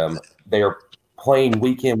for him. They are playing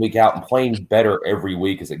week in, week out, and playing better every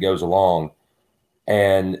week as it goes along.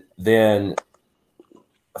 And then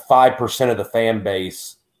 5% of the fan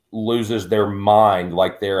base loses their mind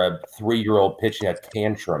like they're a 3-year-old pitching a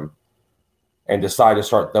tantrum and decide to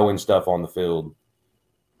start throwing stuff on the field.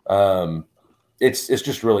 It's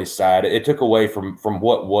just really sad. It took away from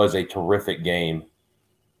what was a terrific game.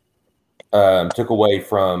 Took away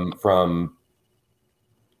from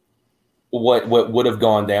what would have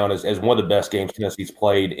gone down as one of the best games Tennessee's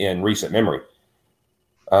played in recent memory.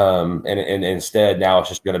 And instead now it's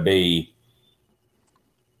just going to be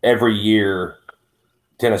every year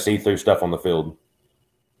Tennessee threw stuff on the field.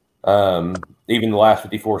 Even the last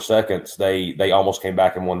 54 seconds, they almost came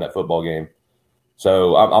back and won that football game.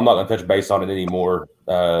 So I'm not going to touch base on it anymore.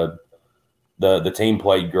 The team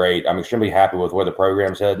played great. I'm extremely happy with where the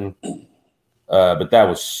program's heading. But that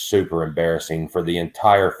was super embarrassing for the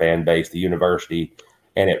entire fan base, the university,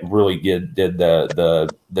 and it really did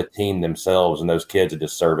the team themselves and those kids a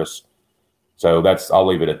disservice. So I'll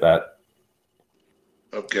leave it at that.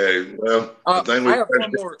 Okay. Well, I have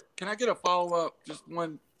one more. Can I get a follow-up? Just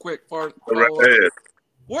one quick follow-up.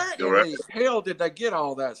 Where in the hell did they get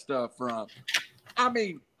all that stuff from? I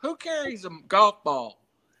mean, who carries a golf ball?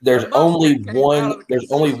 There's only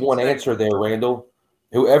one answer there, Randall.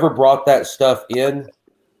 Whoever brought that stuff in,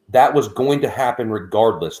 that was going to happen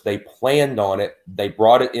regardless. They planned on it. They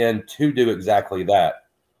brought it in to do exactly that.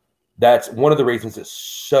 That's one of the reasons it's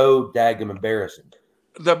so daggum embarrassing.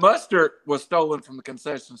 The mustard was stolen from the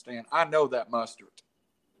concession stand. I know that mustard.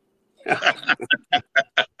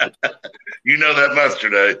 You know that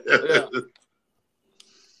mustard, eh? Yeah.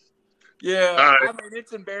 Yeah. Right. I mean,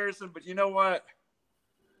 it's embarrassing, but you know what?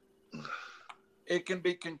 It can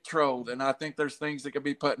be controlled, and I think there's things that can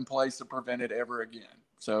be put in place to prevent it ever again.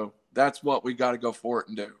 So that's what we got to go for it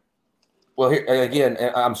and do. Well, here, again,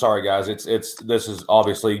 I'm sorry, guys. This is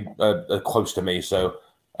obviously close to me. So,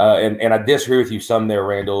 and I disagree with you some there,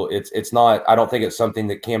 Randall. It's not. I don't think it's something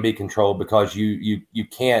that can be controlled because you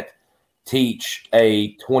can't teach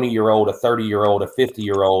a 20-year-old, a 30-year-old, a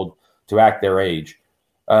 50-year-old to act their age.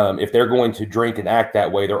 If they're going to drink and act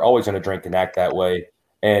that way, they're always going to drink and act that way.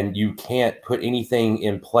 And you can't put anything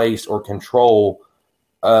in place or control,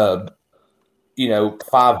 500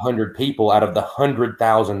 people out of the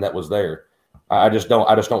 100,000 that was there. I just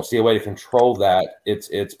don't see a way to control that.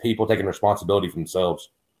 It's people taking responsibility for themselves.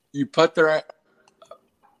 You put their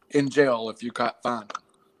in jail if you find them.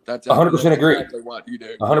 That's 100% agree. Exactly what you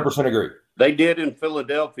do. 100% agree. They did in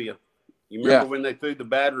Philadelphia. You remember when they threw the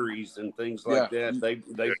batteries and things like that? They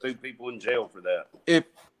threw people in jail for that. If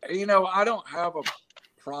I don't have a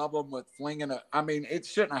problem with flinging it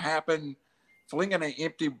shouldn't have happened. Flinging an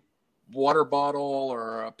empty water bottle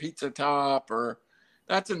or a pizza top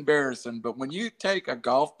that's embarrassing. But when you take a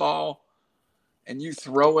golf ball and you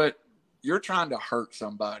throw it, you're trying to hurt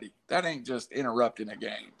somebody. That ain't just interrupting a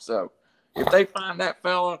game. So if they find that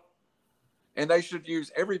fella, and they should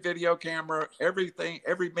use every video camera, everything,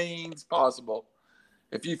 every means possible.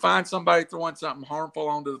 If you find somebody throwing something harmful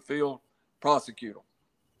onto the field, prosecute them.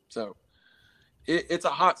 So it's a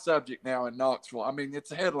hot subject now in Knoxville. I mean,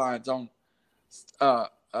 it's headlines on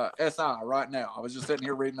SI right now. I was just sitting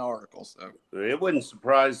here reading articles. So it wouldn't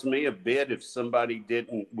surprise me a bit if somebody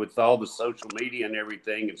didn't, with all the social media and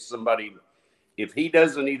everything, if he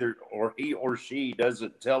doesn't either, or he or she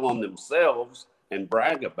doesn't tell on themselves and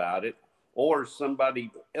brag about it, or somebody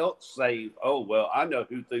else say, oh, well, I know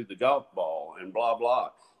who threw the golf ball and blah,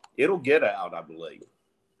 blah. It'll get out, I believe.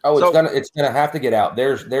 Oh, it's gonna have to get out.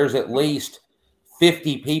 There's at least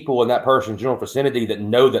 50 people in that person's general vicinity that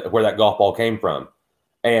know where that golf ball came from.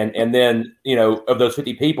 And then, of those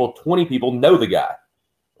 50 people, 20 people know the guy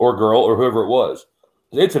or girl or whoever it was.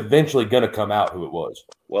 It's eventually going to come out who it was.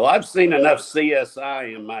 Well, I've seen enough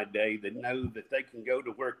CSI in my day that know that they can go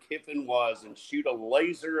to where Kiffin was and shoot a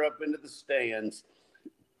laser up into the stands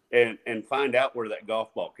and find out where that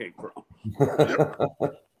golf ball came from.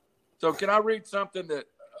 So can I read something that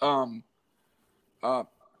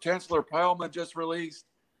Chancellor Plowman just released?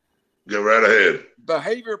 Go right ahead.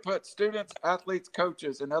 Behavior puts students, athletes,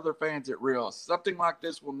 coaches, and other fans at risk. Something like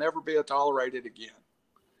this will never be tolerated again.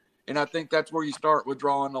 And I think that's where you start with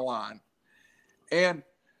drawing the line. And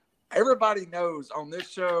everybody knows on this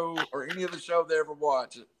show or any of the show they ever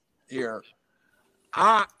watch it here,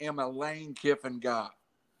 I am a Lane Kiffin guy.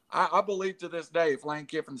 I believe to this day, if Lane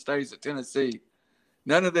Kiffin stays at Tennessee,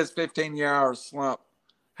 none of this 15-year slump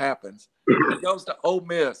happens. He goes to Ole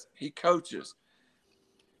Miss. He coaches.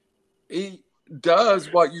 He does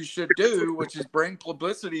what you should do, which is bring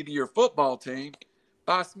publicity to your football team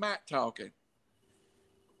by smack talking.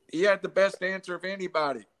 He had the best answer of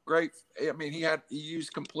anybody. Great. I mean, he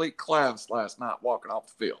used complete class last night walking off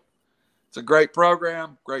the field. It's a great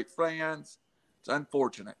program, great fans. It's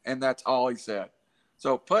unfortunate, and that's all he said.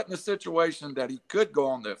 So put in a situation that he could go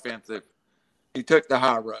on the offensive, he took the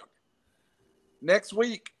high road. Next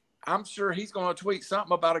week, I'm sure he's going to tweet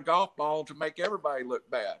something about a golf ball to make everybody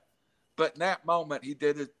look bad. But in that moment, he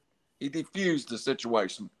did it. He diffused the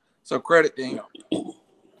situation. So credit to him.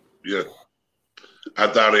 Yeah. I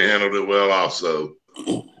thought he handled it well also.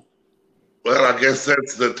 Well, I guess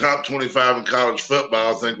that's the top 25 in college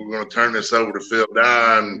football. I think we're going to turn this over to Phil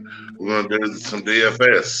Dye, and we're going to do some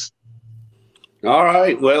DFS. All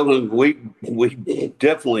right. Well, we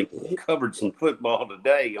definitely covered some football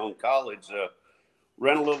today on college.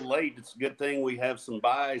 Ran a little late. It's a good thing we have some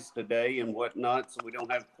buys today and whatnot, so we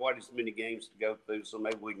don't have quite as many games to go through, so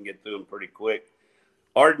maybe we can get through them pretty quick.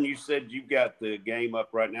 Arden, you said you've got the game up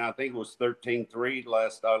right now. I think it was 13-3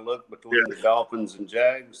 last I looked between the Dolphins and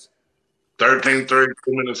Jags. 13-3, 2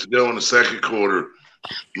 minutes to go in the second quarter.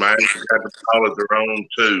 Miami's got the ball at their own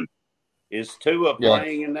 2. Is Tua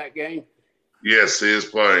playing in that game? Yes, he is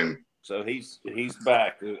playing. So he's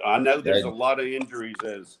back. I know there's a lot of injuries,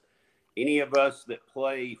 as any of us that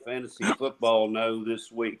play fantasy football know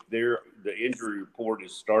this week. The injury report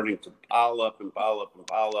is starting to pile up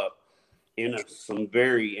in some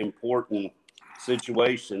very important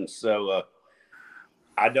situations. So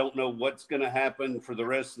I don't know what's going to happen for the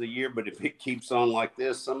rest of the year, but if it keeps on like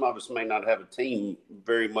this, some of us may not have a team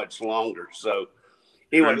very much longer. So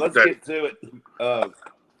anyway, let's get to it.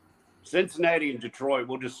 Cincinnati and Detroit,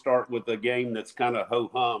 we'll just start with a game that's kind of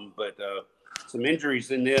ho-hum, but some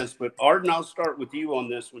injuries in this. But Arden, I'll start with you on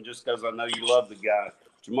this one just because I know you love the guy.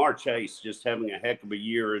 Jamar Chase just having a heck of a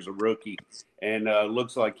year as a rookie, and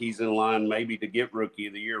looks like he's in line maybe to get Rookie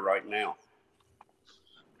of the Year right now.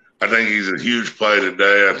 I think he's a huge play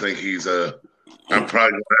today. I think I'm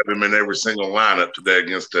probably going to have him in every single lineup today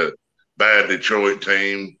against a bad Detroit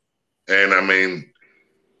team. And, I mean,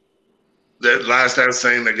 that last I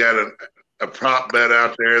seen, they got a prop bet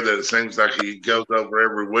out there that it seems like he goes over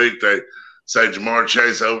every week. They say Jamar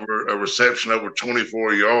Chase over a reception over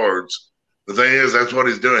 24 yards. The thing is, that's what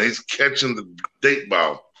he's doing. He's catching the deep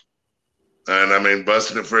ball. And, I mean,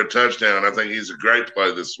 busting it for a touchdown. I think he's a great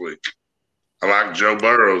play this week. I like Joe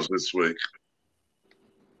Burrows this week.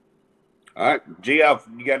 All right. Geoff,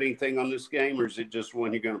 you got anything on this game, or is it just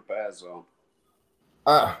one you're going to pass on?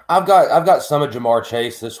 I've got some of Jamar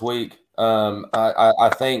Chase this week.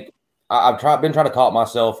 I think I've been trying to talk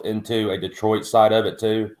myself into a Detroit side of it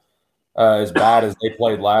too. As bad as they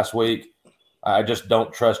played last week, I just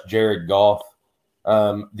don't trust Jared Goff.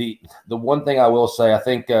 The one thing I will say, I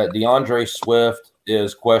think DeAndre Swift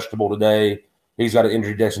is questionable today. He's got an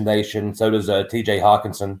injury designation. So does T.J.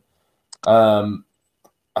 Hawkinson.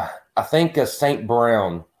 I think St.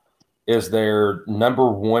 Brown is their number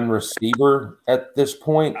one receiver at this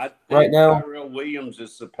point right now. Tyrell Williams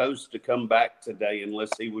is supposed to come back today unless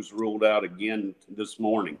he was ruled out again this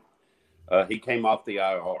morning. He came off the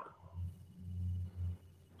IR.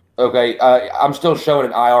 Okay, I'm still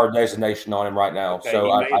showing an IR designation on him right now, okay,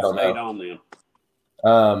 so I don't know. On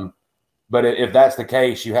them. But if that's the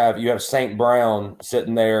case, you have St. Brown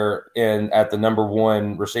sitting there at the number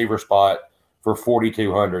one receiver spot for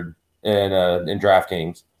 4,200 in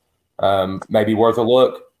DraftKings. Maybe worth a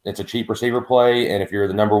look. It's a cheap receiver play, and if you're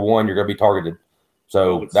the number one, you're going to be targeted.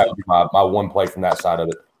 So that would be my one play from that side of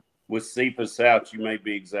it. With Cephas out, you may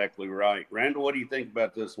be exactly right. Randall, what do you think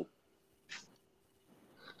about this one?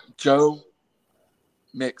 Joe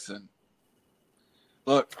Mixon.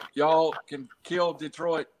 Look, y'all can kill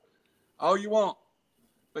Detroit all you want,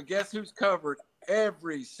 but guess who's covered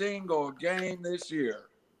every single game this year?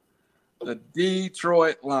 The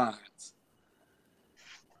Detroit Lions.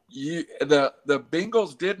 The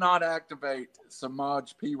Bengals did not activate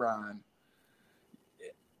Samaj P. Ryan.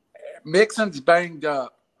 Mixon's banged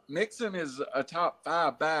up. Mixon is a top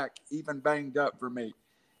 5 back, even banged up for me.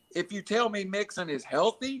 If you tell me Mixon is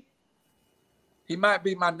healthy, he might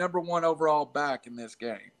be my number one overall back in this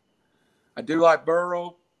game. I do like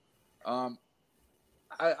Burrow.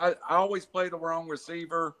 I always play the wrong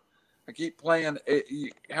receiver. I keep playing.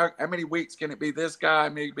 How many weeks can it be this guy?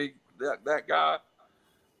 Maybe that guy.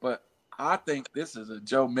 But I think this is a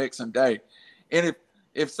Joe Mixon day. And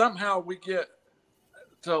if somehow we get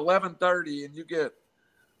to 11:30 and you get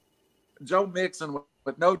Joe Mixon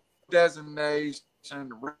with no designation,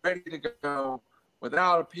 ready to go,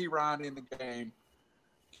 without a P. Ryan in the game,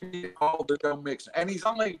 give me all the Joe Mixon. And he's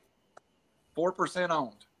only 4%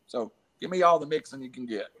 owned. So give me all the Mixon you can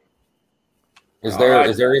get. Is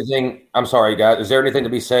there anything? I'm sorry, guys. Is there anything to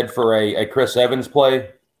be said for a Chris Evans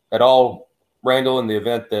play at all, Randall? In the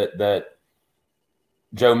event that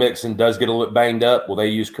Joe Mixon does get a little banged up, will they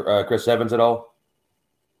use Chris Evans at all?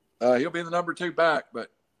 He'll be the number 2 back, but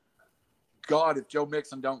God, if Joe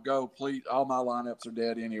Mixon don't go, please, all my lineups are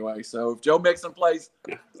dead anyway. So if Joe Mixon plays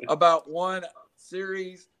about one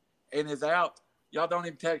series and is out, y'all don't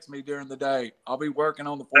even text me during the day. I'll be working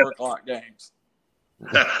on the 4:00 games.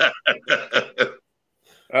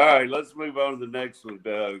 All right, let's move on to the next one,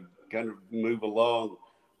 kind of move along.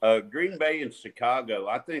 Green Bay and Chicago.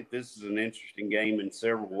 I think this is an interesting game in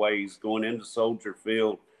several ways going into Soldier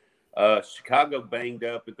Field. Chicago banged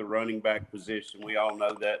up at the running back position. We all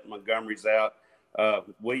know that. Montgomery's out.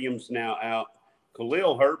 Williams now out.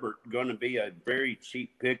 Khalil Herbert going to be a very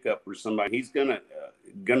cheap pickup for somebody. He's going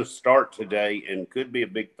to start today and could be a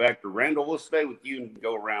big factor. Randall, we'll stay with you and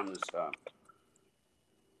go around this time.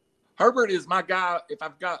 Herbert is my guy if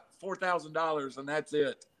I've got $4,000 and that's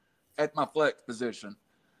it at my flex position.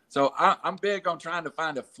 So I'm big on trying to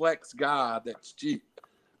find a flex guy that's cheap.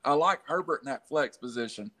 I like Herbert in that flex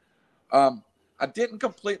position. I didn't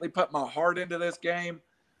completely put my heart into this game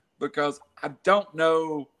because I don't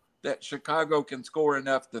know that Chicago can score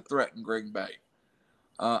enough to threaten Green Bay.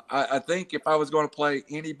 I think if I was going to play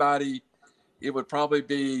anybody, it would probably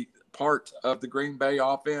be part of the Green Bay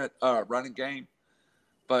offense, running game.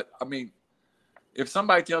 But, I mean, if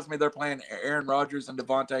somebody tells me they're playing Aaron Rodgers and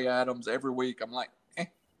Devontae Adams every week, I'm like,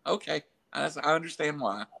 okay, I understand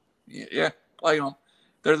why. Yeah, play them.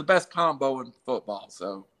 They're the best combo in football.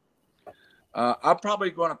 So I'm probably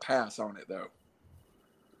going to pass on it, though.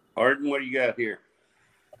 Arden, what do you got here?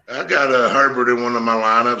 I got Herbert in one of my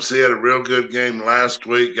lineups. He had a real good game last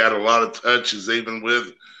week, got a lot of touches, even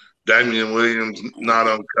with Damian Williams not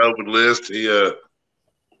on COVID list. He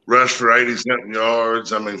rushed for 80-something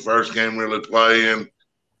yards. I mean, first game really playing.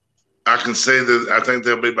 I can see that I think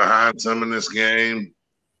they'll be behind some in this game.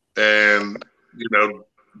 And,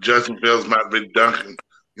 Justin Fields might be dunking,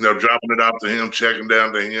 dropping it off to him, checking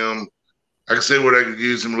down to him. I can see where they could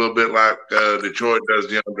use him a little bit like Detroit does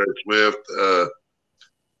DeAndre Swift.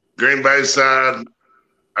 Green Bay side,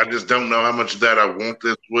 I just don't know how much of that I want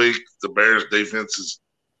this week. The Bears defense is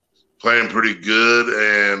playing pretty good.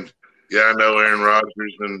 And, yeah, I know Aaron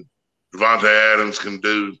Rodgers and Devontae Adams can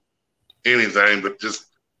do anything, but just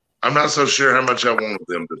I'm not so sure how much I want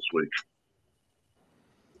them this week.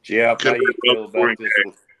 Yeah, how you feel about this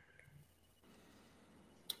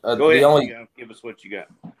one? Go ahead. Give us what you got.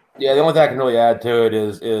 Yeah, the only thing I can really add to it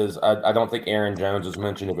is I don't think Aaron Jones was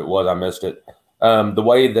mentioned. If it was, I missed it. The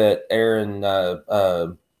way that Aaron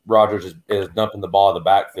Rodgers is dumping the ball in the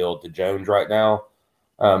backfield to Jones right now,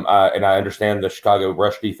 and I understand the Chicago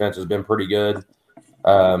rush defense has been pretty good,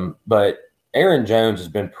 but Aaron Jones has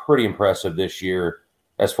been pretty impressive this year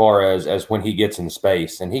as far as when he gets in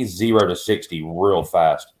space, and he's 0 to 60 real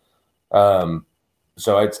fast.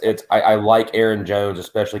 So I like Aaron Jones,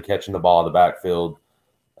 especially catching the ball in the backfield.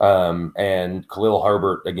 And Khalil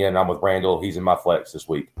Herbert, again, I'm with Randall. He's in my flex this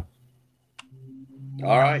week.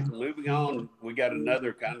 All right, moving on. We got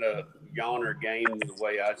another kind of yawner game the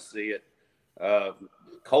way I see it.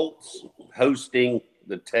 Colts hosting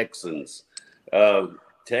the Texans.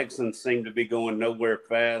 Texans seem to be going nowhere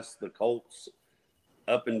fast. The Colts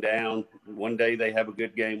up and down. One day they have a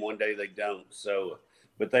good game, one day they don't. So,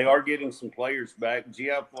 but they are getting some players back.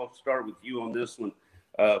 Geoff, I'll start with you on this one.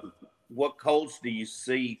 What Colts do you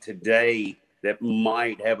see today that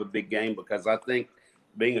might have a big game? Because I think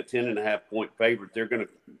being a 10.5-point favorite, they're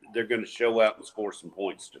gonna show out and score some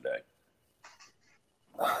points today.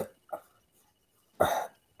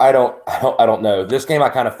 I don't know. This game I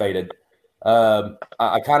kind of faded.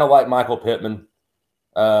 I kind of like Michael Pittman,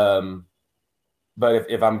 but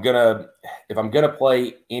if I'm gonna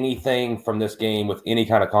play anything from this game with any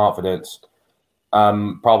kind of confidence,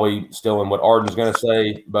 I'm probably still in what Arden's going to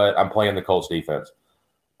say, but I'm playing the Colts defense.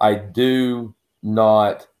 I do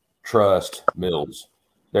not trust Mills.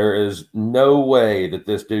 There is no way that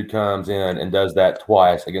this dude comes in and does that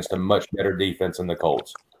twice against a much better defense than the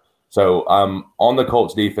Colts. So I'm on the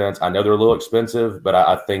Colts defense. I know they're a little expensive, but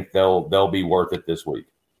I think they'll be worth it this week.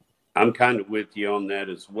 I'm kind of with you on that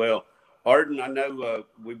as well. Arden, I know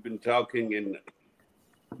we've been talking, and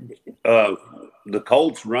the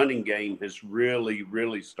Colts running game has really,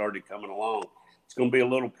 really started coming along. It's going to be a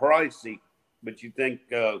little pricey, but you think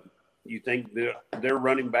their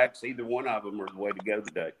running backs, either one of them, are the way to go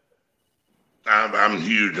today? I'm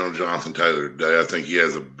huge on Jonathan Taylor today. I think he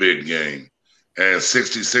has a big game. And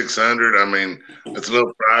 6,600, I mean, it's a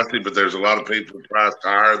little pricey, but there's a lot of people priced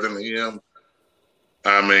higher than him.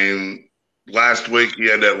 I mean, last week he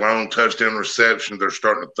had that long touchdown reception. They're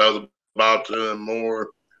starting to throw the ball to him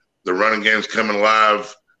more. The running game's coming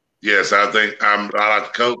alive. Yes, I think I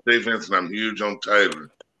like the Colts defense, and I'm huge on Taylor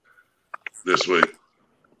this week.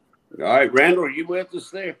 All right, Randall, are you with us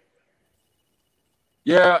there?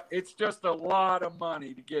 Yeah, it's just a lot of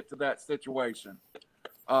money to get to that situation.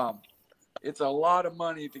 It's a lot of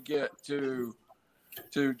money to get to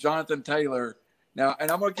Jonathan Taylor. Now, and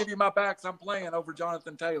I'm going to give you my backs I'm playing over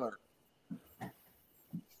Jonathan Taylor.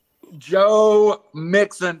 Joe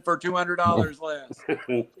Mixon for $200 less.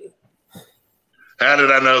 How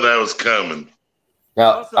did I know that was coming?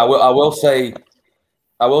 Now, I will say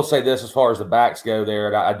this as far as the backs go there.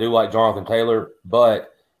 And I do like Jonathan Taylor,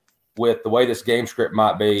 but with the way this game script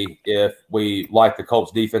might be, if we like the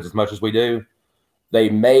Colts defense as much as we do, they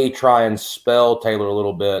may try and spell Taylor a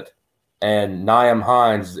little bit. And Nyheim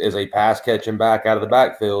Hines is a pass-catching back out of the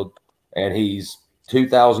backfield, and he's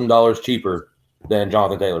 $2,000 cheaper than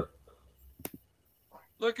Jonathan Taylor.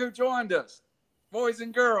 Look who joined us. Boys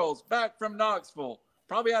and girls, back from Knoxville.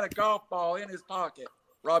 Probably had a golf ball in his pocket.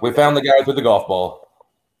 Robbie We found the guy with the golf ball.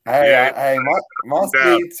 Hey, my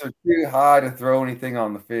speeds are too high to throw anything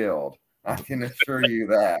on the field. I can assure you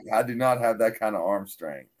that. I do not have that kind of arm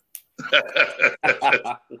strength.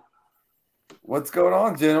 What's going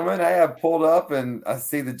on, gentlemen? Hey, I've pulled up and I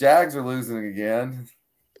see the Jags are losing again.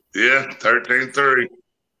 Yeah, 13-3.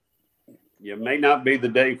 It may not be the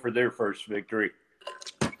day for their first victory.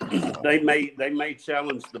 They may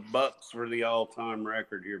challenge the Bucks for the all-time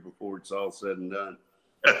record here before it's all said and done.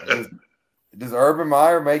 Does Urban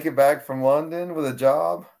Meyer make it back from London with a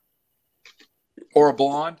job? Or a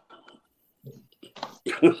blonde?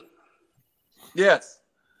 Yes.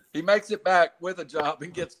 He makes it back with a job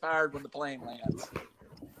and gets fired when the plane lands.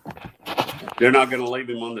 They're not going to leave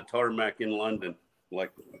him on the tarmac in London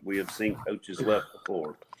like we have seen coaches left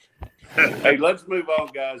before. Hey, let's move on,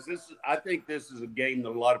 guys. I think this is a game that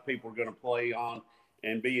a lot of people are going to play on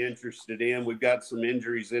and be interested in. We've got some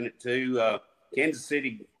injuries in it too. Kansas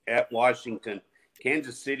City at Washington.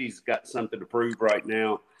 Kansas City's got something to prove right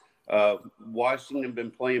now. Washington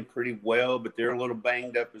been playing pretty well, but they're a little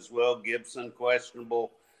banged up as well. Gibson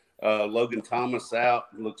questionable. Logan Thomas out.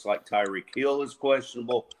 Looks like Tyreek Hill is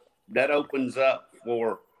questionable. That opens up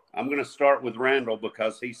for – I'm going to start with Randall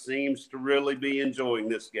because he seems to really be enjoying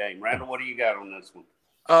this game. Randall, what do you got on this one?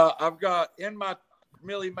 I've got in my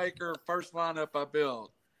Millie Maker first lineup I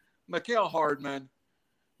build Mikael Hardman,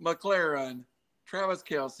 McLaren, Travis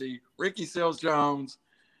Kelce, Ricky Seals-Jones,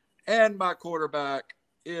 and my quarterback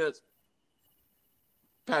is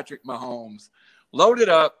Patrick Mahomes. Loaded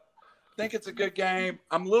up. Think it's a good game.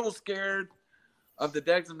 I'm a little scared of the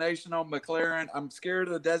designation on McLaren. I'm scared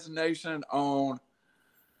of the designation on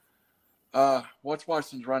what's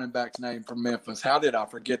Washington's running back's name from Memphis? How did I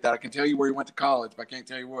forget that? I can tell you where he went to college, but I can't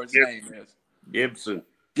tell you what his name is. Gibson.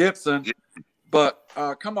 But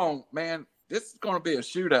come on, man. This is going to be a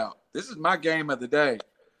shootout. This is my game of the day.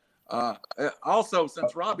 Also,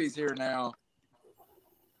 since Robbie's here now,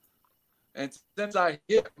 and since I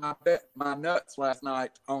hit my nuts last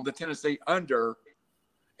night on the Tennessee under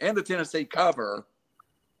and the Tennessee cover,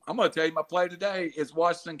 I'm going to tell you my play today is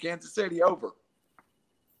Washington, Kansas City over.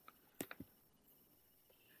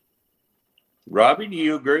 Robbie, do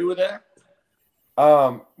you agree with that?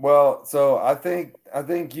 Well, so I think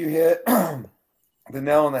you hit the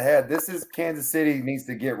nail on the head. This is Kansas City needs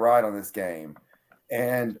to get right on this game.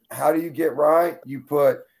 And how do you get right? You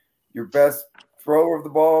put your best thrower of the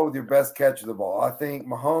ball with your best catch of the ball. I think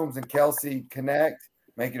Mahomes and Kelce connect,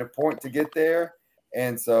 make it a point to get there.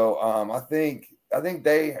 And so I think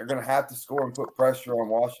they are going to have to score and put pressure on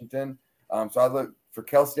Washington. So I look for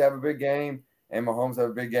Kelce to have a big game and Mahomes to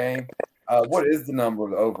have a big game. What is the number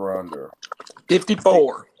of the over/under?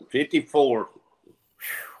 54. 54.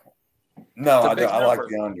 No, I don't. I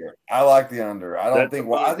like the under. I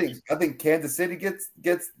think Kansas City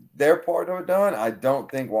gets their part of it done. I don't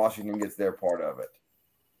think Washington gets their part of it.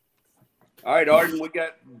 All right, Arden, we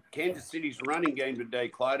got Kansas City's running game today.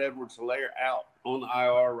 Clyde Edwards-Helaire out on the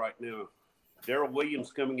IR right now. Darrell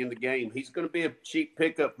Williams coming in the game. He's going to be a cheap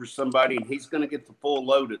pickup for somebody, and he's going to get the full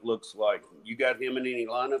load, it looks like. You got him in any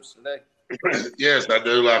lineups today? Yes, I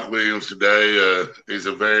do like Williams today. He's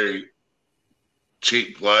a very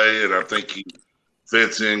cheap play, and I think he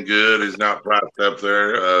fits in good. He's not priced up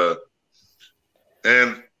there.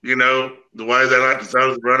 And, you know, the way they like to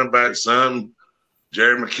throw the running back some,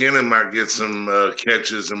 Jared McKinnon might get some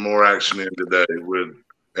catches and more action in today with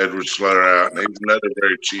Edward Slater out. And he's another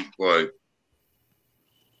very cheap play.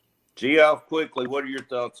 Geoff, quickly, what are your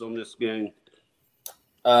thoughts on this game?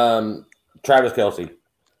 Travis Kelce.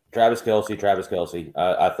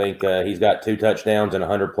 I think he's got 2 touchdowns and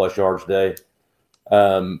 100-plus yards today.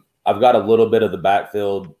 I've got a little bit of the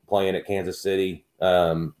backfield playing at Kansas City,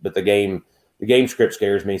 but the game script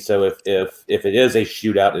scares me. So if it is a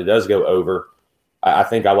shootout and it does go over, I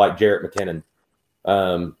think I like Jarrett McKinnon.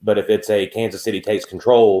 But if it's a Kansas City takes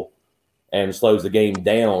control and slows the game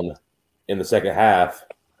down in the second half,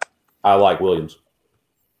 I like Williams.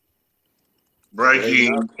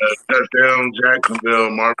 Breaking touchdown, Jacksonville,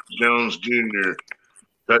 Marcus Jones Jr.,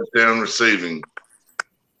 touchdown receiving.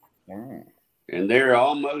 And they're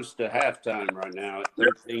almost to halftime right now at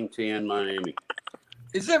 13-10 Miami.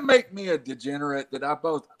 Does it make me a degenerate that I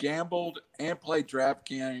both gambled and played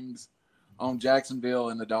DraftKings on Jacksonville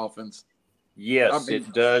and the Dolphins? Yes,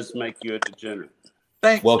 it does make you a degenerate.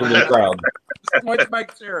 Thanks. Welcome to the crowd. Just wanted to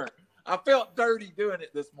make sure. I felt dirty doing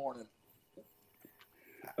it this morning.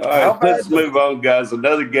 All right, let's move on, guys.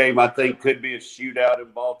 Another game I think could be a shootout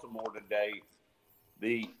in Baltimore today.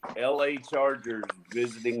 The L.A. Chargers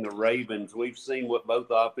visiting the Ravens. We've seen what both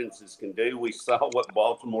offenses can do. We saw what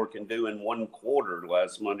Baltimore can do in one quarter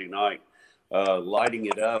last Monday night, lighting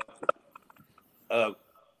it up.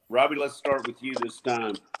 Robbie, let's start with you this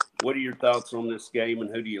time. What are your thoughts on this game, and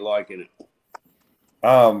who do you like in it?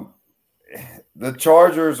 The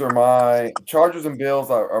Chargers and Bills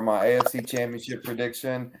are my AFC Championship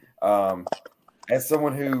prediction. As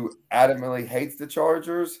someone who adamantly hates the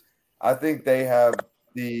Chargers, I think they have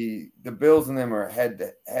the Bills and them are head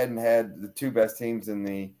the 2 best teams in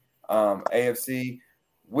the AFC,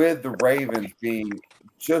 with the Ravens being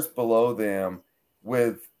just below them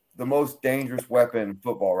with the most dangerous weapon in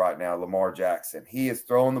football right now, Lamar Jackson. He is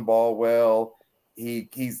throwing the ball well. You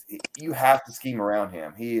have to scheme around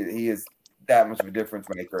him. He is that much of a difference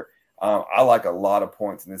maker. I like a lot of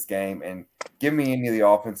points in this game, and give me any of the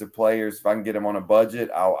offensive players. If I can get them on a budget,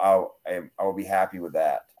 I will be happy with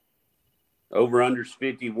that. Over under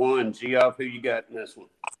 51. Geoff, who you got in this one?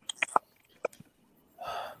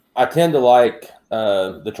 I tend to like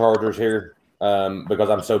the Chargers here because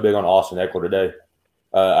I'm so big on Austin Eckler today.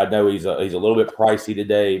 I know he's a little bit pricey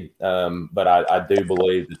today, but I do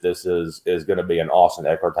believe that this is going to be an Austin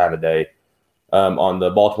Eckler kind of day. On the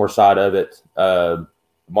Baltimore side of it,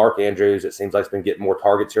 Mark Andrews, it seems like he's been getting more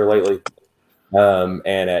targets here lately.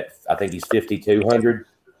 And I think he's 5,200.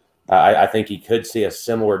 I think he could see a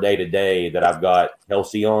similar day today that I've got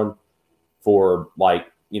Kelsey on for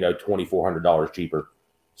 $2,400 cheaper.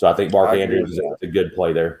 So I think Mark Andrews is a good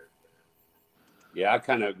play there. Yeah, I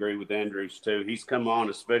kind of agree with Andrews too. He's come on,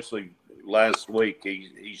 especially last week.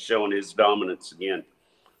 He's showing his dominance again.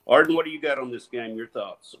 Arden, what do you got on this game? Your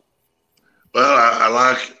thoughts? Well, I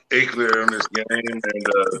like Eckler in this game,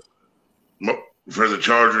 and for the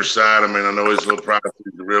Chargers side, I mean, I know he's a little pricey.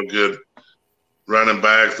 He's a real good running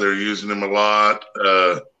back. They're using him a lot.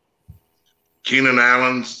 Keenan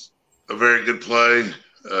Allen's a very good play.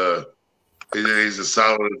 He's as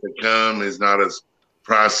solid as they come. He's not as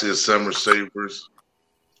pricey as some receivers.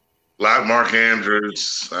 Like Mark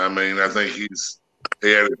Andrews, I mean, I think he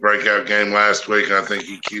had a breakout game last week. I think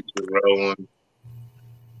he keeps it rolling.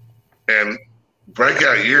 And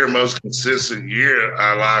breakout year, most consistent year,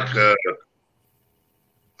 I like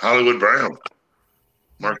Hollywood Brown.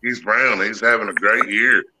 Marquise Brown, he's having a great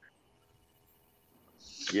year.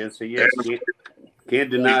 Yes, he is. Can't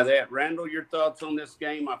deny that. Randall, your thoughts on this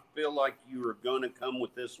game? I feel like you are going to come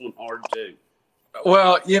with this one hard too.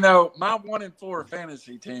 Well, my 1-4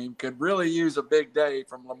 fantasy team could really use a big day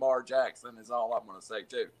from Lamar Jackson is all I'm going to say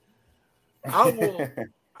too.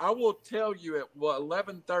 I will tell you at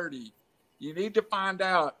 11:30, you need to find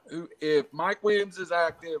out if Mike Williams is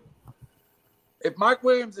active. If Mike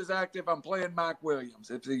Williams is active, I'm playing Mike Williams.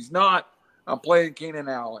 If he's not, I'm playing Keenan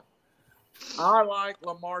Allen. I like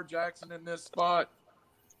Lamar Jackson in this spot.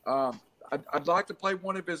 I'd like to play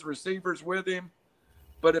one of his receivers with him.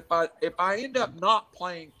 But if I end up not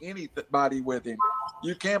playing anybody with him,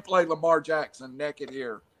 you can play Lamar Jackson naked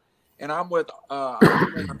here. And I'm with I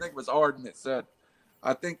think it was Arden that said,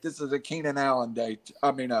 I think this is a Keenan Allen day.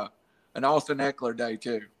 An Austin Eckler day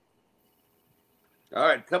too. All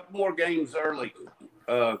right, a couple more games early.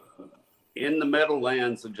 In the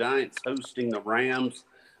Meadowlands, the Giants hosting the Rams.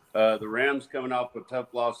 The Rams coming off a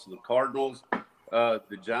tough loss to the Cardinals.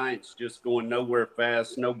 The Giants just going nowhere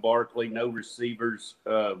fast. No Barkley, no receivers.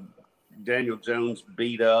 Daniel Jones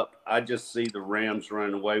beat up. I just see the Rams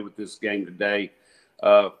running away with this game today.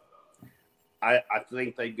 I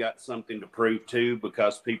think they got something to prove too,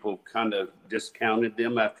 because people kind of discounted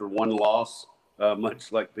them after one loss,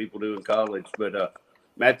 much like people do in college. But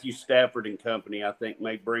Matthew Stafford and company, I think,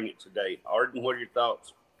 may bring it today. Arden, what are your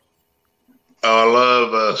thoughts? I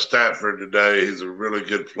love Stafford today. He's a really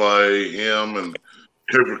good play. Him and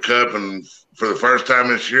Cooper Kupp, and for the first time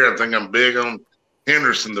this year, I think I'm big on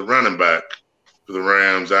Henderson, the running back for the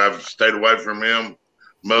Rams. I've stayed away from him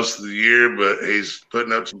most of the year, but he's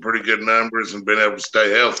putting up some pretty good numbers and been able to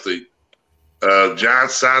stay healthy.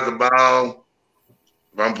 Giants side of the ball,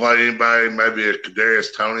 if I'm playing anybody, maybe a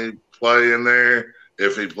Kadarius Toney play in there.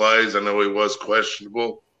 If he plays, I know he was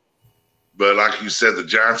questionable. But like you said, the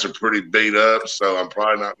Giants are pretty beat up, so I'm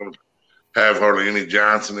probably not going to have hardly any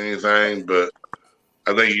Giants in anything. But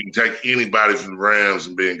I think you can take anybody from the Rams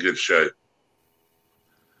and be in good shape.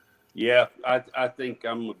 Yeah, I think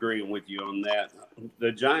I'm agreeing with you on that.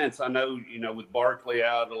 The Giants, I know, with Barkley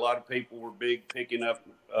out, a lot of people were big picking up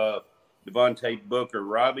Devontae Booker.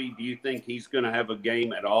 Robbie, do you think he's going to have a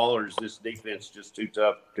game at all, or is this defense just too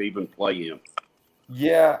tough to even play him?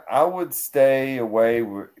 Yeah, I would stay away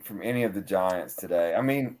from any of the Giants today. I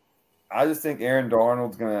mean, I just think Aaron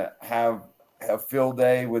Darnold's going to have a field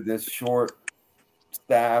day with this short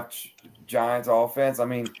staffed Giants offense. I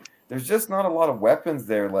mean, there's just not a lot of weapons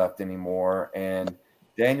there left anymore. And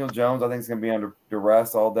Daniel Jones, I think, is going to be under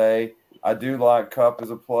duress all day. I do like Kupp as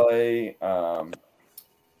a play. And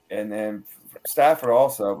then Stafford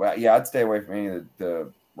also. But, yeah, I'd stay away from any of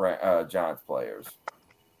the Giants players.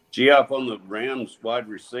 Geoff, on the Rams wide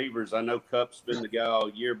receivers, I know Kupp's been the guy all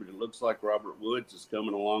year, but it looks like Robert Woods is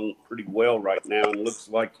coming along pretty well right now, and looks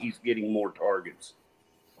like he's getting more targets.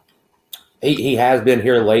 He has been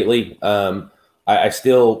here lately. I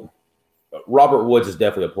still Robert Woods is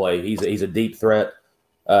definitely a play. He's a deep threat,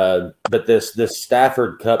 but this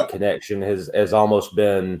Stafford Kupp connection has almost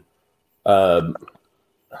been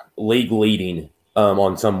league leading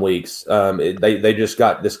on some weeks. They just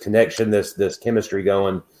got this connection, this chemistry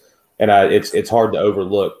going. And it's hard to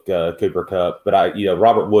overlook Cooper Kupp, but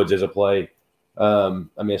Robert Woods is a play.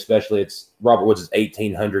 Especially Robert Woods is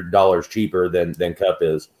 $1,800 cheaper than Kupp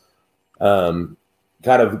is. Kind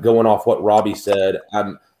of going off what Robbie said,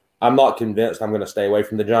 I'm not convinced I'm going to stay away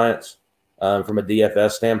from the Giants from a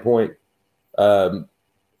DFS standpoint. They're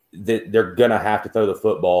going to have to throw the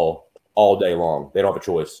football all day long. They don't have a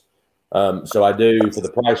choice. So I do, for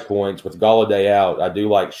the price points with Golladay out, I do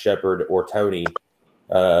like Shepard or Toney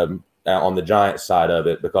on the Giants side of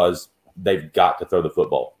it, because they've got to throw the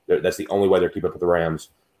football. That's the only way they're keeping up with the Rams.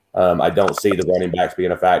 I don't see the running backs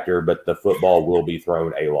being a factor, but the football will be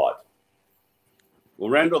thrown a lot. Well,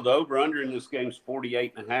 Randall, the over-under in this game is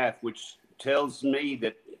 48.5, which tells me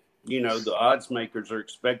that, the odds makers are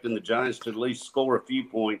expecting the Giants to at least score a few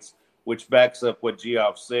points, which backs up what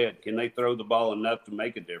Geoff said. Can they throw the ball enough to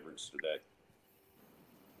make a difference today?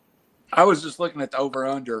 I was just looking at the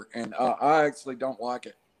over-under, and I actually don't like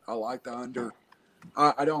it. I like the under.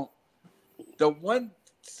 I don't. The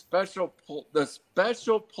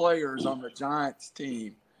special players on the Giants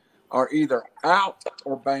team are either out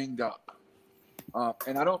or banged up.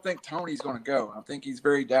 And I don't think Toney's going to go. I think he's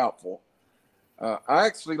very doubtful.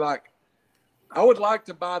 I would like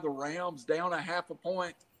to buy the Rams down 0.5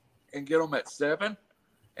 point and get them at 7.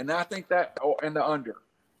 And I think and the under.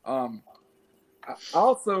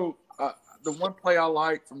 Also, the one play I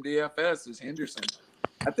like from DFS is Henderson.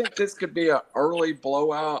 I think this could be an early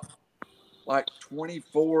blowout, like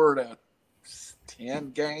 24-10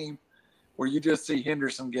 game, where you just see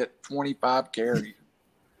Henderson get 25 carries.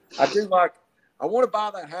 I want to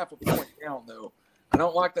buy that 0.5 point down, though. I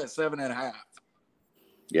don't like that 7.5.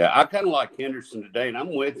 Yeah, I kind of like Henderson today, and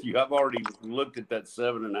I'm with you. I've already looked at that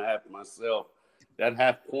 7.5 myself. That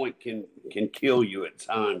 0.5 point can kill you at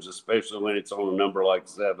times, especially when it's on a number like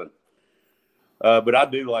 7. But I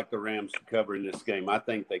do like the Rams to cover in this game. I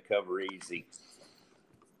think they cover easy.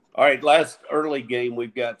 All right, last early game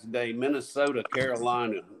we've got today, Minnesota,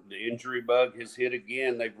 Carolina. The injury bug has hit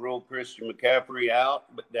again. They've ruled Christian McCaffrey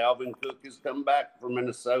out, but Dalvin Cook has come back for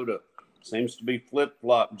Minnesota. Seems to be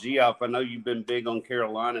flip-flop. Geoff, I know you've been big on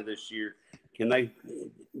Carolina this year.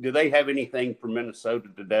 Do they have anything for Minnesota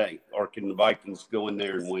today, or can the Vikings go in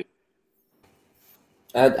there and win?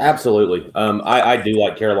 Absolutely. I do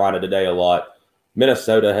like Carolina today a lot.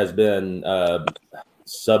 Minnesota has been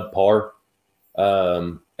subpar,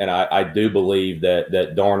 and I do believe that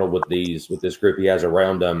Darnold with this group he has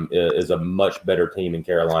around him is a much better team in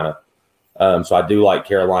Carolina. So I do like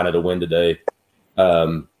Carolina to win today.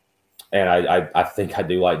 And I think I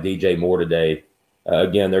do like DJ more today.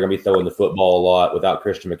 Again, they're going to be throwing the football a lot without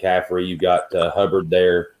Christian McCaffrey. You've got Hubbard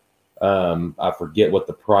there. I forget what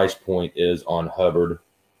the price point is on Hubbard.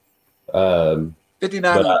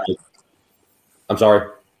 5,900. I'm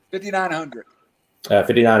sorry? 5,900.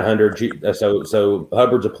 5,900. So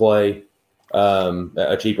Hubbard's a play,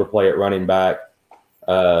 a cheaper play at running back.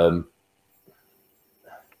 But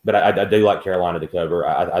I do like Carolina to cover.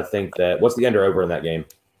 I think that – what's the under-over in that game?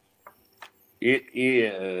 It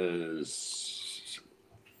is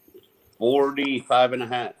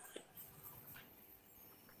 45.5.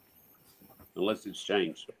 Unless it's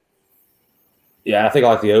changed. Yeah, I think I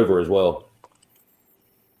like the over as well.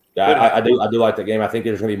 Yeah, I do like that game. I think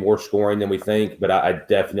there's going to be more scoring than we think, but I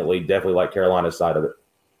definitely like Carolina's side of it.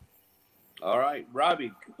 All right,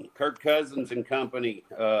 Robbie, Kirk Cousins and company.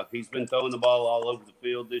 He's been throwing the ball all over the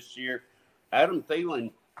field this year. Adam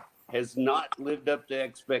Thielen has not lived up to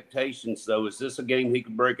expectations, though. Is this a game he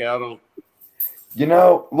could break out on?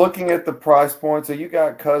 Looking at the price point, so you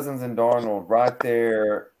got Cousins and Darnold right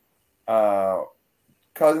there.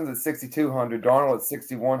 Cousins at 6,200, Darnold at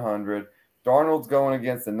 6,100. Darnold's going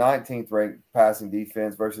against the 19th ranked passing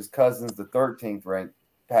defense versus Cousins, the 13th ranked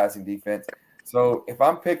passing defense. So if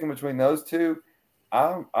I'm picking between those two,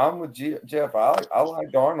 I'm with Jeff. I like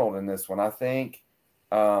Darnold in this one. I think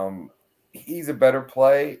he's a better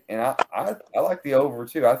play, and I like the over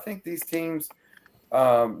too. I think these teams,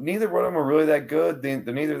 neither one of them are really that good. They're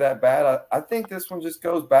neither that bad. I think this one just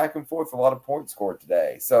goes back and forth. A lot of points scored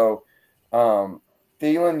today. So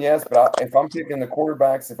Thielen, yes, but if I'm picking the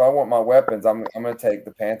quarterbacks, if I want my weapons, I'm going to take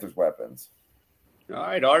the Panthers' weapons. All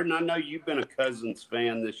right, Arden, I know you've been a Cousins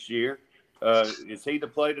fan this year. Is he the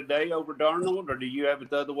play today over Darnold, or do you have it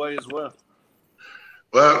the other way as well?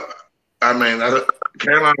 Well, I mean,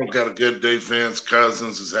 Carolina's got a good defense.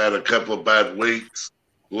 Cousins has had a couple of bad weeks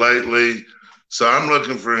lately. So I'm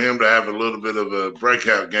looking for him to have a little bit of a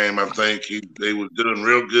breakout game. I think he was doing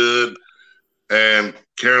real good. And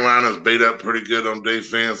Carolina's beat up pretty good on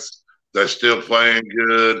defense. They're still playing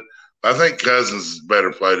good. I think Cousins is a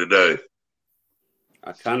better play today.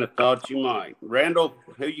 I kind of thought you might. Randall,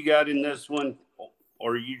 who you got in this one?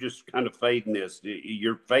 Or are you just kind of fading this?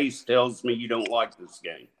 Your face tells me you don't like this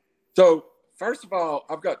game. So, first of all,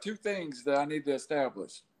 I've got two things that I need to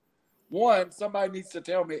establish. One, somebody needs to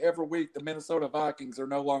tell me every week the Minnesota Vikings are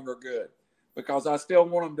no longer good because I still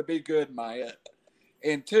want them to be good in my head.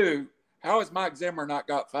 And two, how has Mike Zimmer not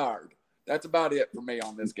got fired? That's about it for me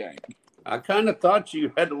on this game. I kind of thought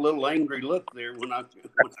you had a little angry look there when I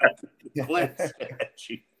glanced at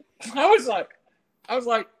you. I was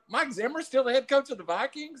like, Mike Zimmer's still the head coach of the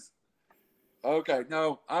Vikings? Okay,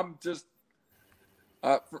 no, I'm just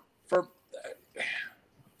for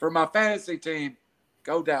my fantasy team,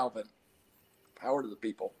 go Dalvin. Power to the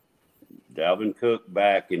people. Dalvin Cook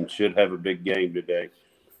back and should have a big game today.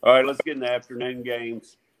 All right, let's get in the afternoon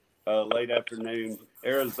games. Late afternoon,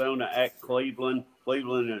 Arizona at Cleveland.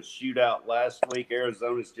 Cleveland in a shootout last week.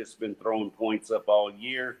 Arizona's just been throwing points up all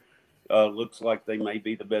year. Looks like they may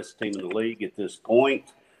be the best team in the league at this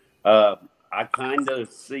point. I kind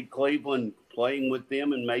of see Cleveland playing with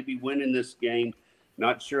them and maybe winning this game.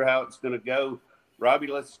 Not sure how it's going to go. Robbie,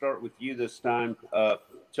 let's start with you this time.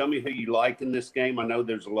 Tell me who you like in this game. I know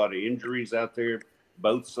there's a lot of injuries out there,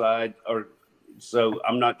 both sides. So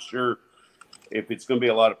I'm not sure if it's going to be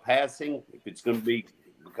a lot of passing, if it's going to be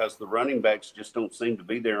because the running backs just don't seem to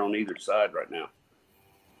be there on either side right now.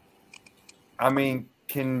 I mean,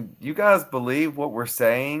 can you guys believe what we're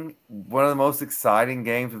saying? One of the most exciting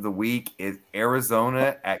games of the week is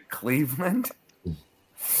Arizona at Cleveland.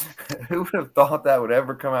 Who would have thought that would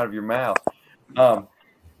ever come out of your mouth?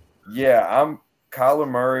 Kyler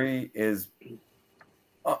Murray is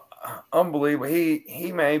unbelievable.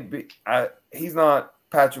 He may be he's not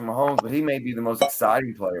Patrick Mahomes, but he may be the most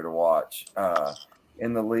exciting player to watch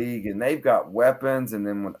in the league. And they've got weapons. And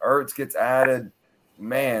then when Ertz gets added,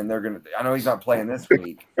 man, they're gonna. I know he's not playing this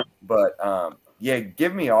week, but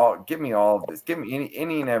give me all of this. Give me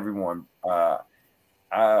any and every one.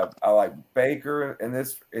 I like Baker, and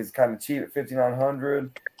this is kind of cheap at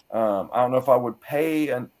 5,900. I don't know if I would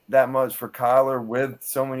pay that much for Kyler with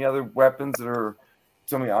so many other weapons that are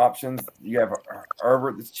so many options. You have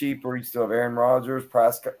Herbert that's cheaper. You still have Aaron Rodgers,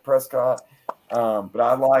 Prescott. But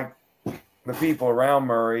I like the people around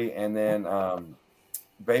Murray, and then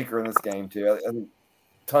Baker in this game too. I think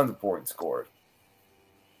tons of points scored.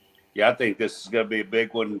 Yeah, I think this is going to be a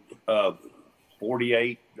big one.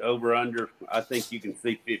 48 over under. I think you can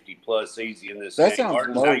see 50 plus easy in this game.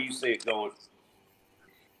 Martin, how you see it going?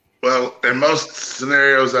 Well, in most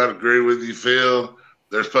scenarios, I'd agree with you, Phil.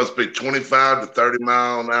 There's supposed to be 25 to 30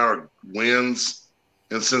 mile an hour winds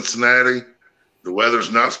in Cincinnati. The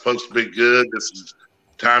weather's not supposed to be good. This is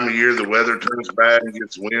time of year the weather turns bad and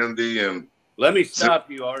gets windy. And let me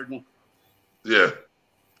stop you, Arden. Yeah.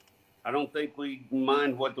 I don't think we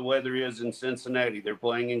mind what the weather is in Cincinnati. They're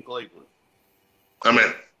playing in Cleveland. I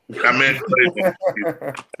meant Cleveland.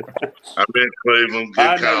 I meant Cleveland.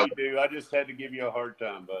 I know you do. I just had to give you a hard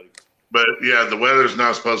time, buddy. But yeah, the weather's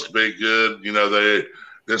not supposed to be good. You know,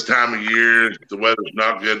 this time of year, the weather's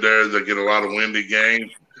not good there. They get a lot of windy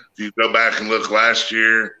games. If you go back and look last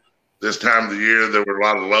year, this time of the year, there were a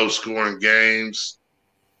lot of low-scoring games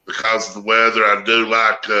because of the weather. I do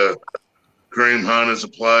like Kareem Hunt as a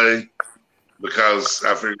play because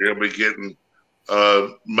I figure he'll be getting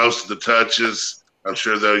most of the touches. I'm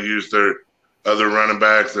sure they'll use their other running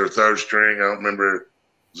back, their third string. I don't remember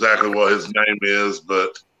exactly what his name is,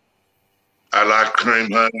 but I like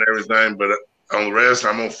Kareem Hunt and everything. But on the rest,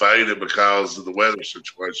 I'm going to fade it because of the weather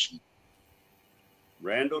situation.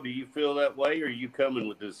 Randall, do you feel that way, or are you coming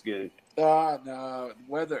with this game? No,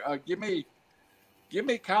 weather. Give me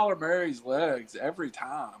Kyler Murray's legs every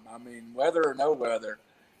time. I mean, weather or no weather.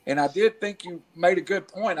 And I did think you made a good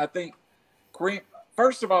point. I think Kareem.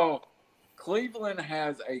 First of all, Cleveland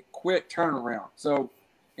has a quick turnaround. So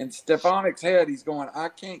in Stefanik's head, he's going, I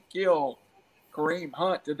can't kill Kareem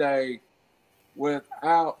Hunt today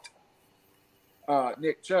without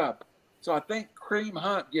Nick Chubb. So I think Kareem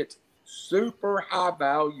Hunt gets super high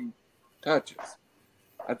value touches.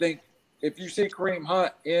 I think if you see Kareem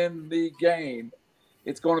Hunt in the game,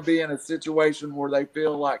 it's going to be in a situation where they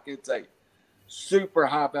feel like it's a super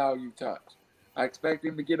high value touch. I expect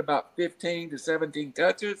him to get about 15 to 17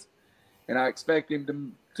 touches, and I expect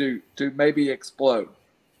him to maybe explode.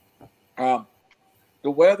 The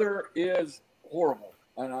weather is horrible,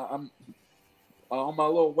 and I'm on my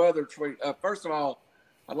little weather tweet. First of all,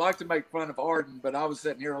 I'd like to make fun of Arden, but I was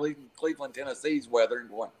sitting here reading Cleveland, Tennessee's weather and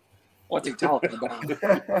going, what's he talking about?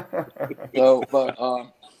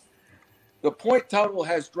 The point total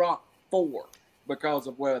has dropped 4 because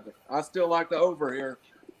of weather. I still like the over here.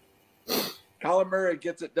 Kyler Murray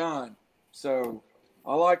gets it done. So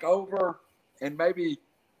I like over and maybe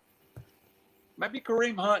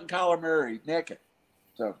Kareem Hunt and Kyler Murray naked.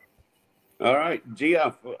 So, all right,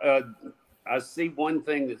 Geoff, I see one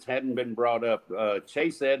thing that hadn't been brought up.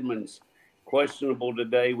 Chase Edmonds questionable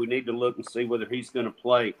today. We need to look and see whether he's going to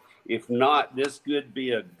play. If not, this could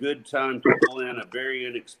be a good time to pull in a very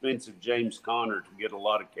inexpensive James Conner to get a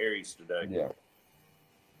lot of carries today.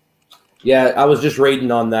 Yeah, I was just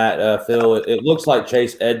reading on that, Phil. It looks like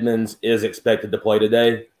Chase Edmonds is expected to play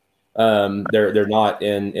today. They're not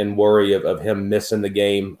in worry of him missing the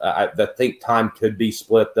game. I think time could be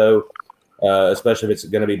split though, especially if it's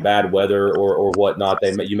going to be bad weather or whatnot.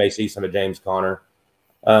 You may see some of James Conner,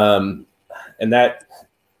 and that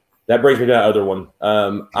brings me to that other one.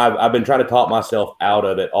 I've been trying to talk myself out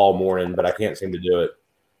of it all morning, but I can't seem to do it.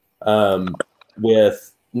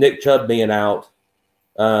 With Nick Chubb being out.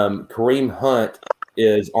 Kareem Hunt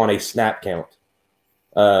is on a snap count.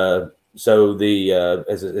 So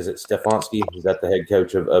is it Stefanski? Is that the head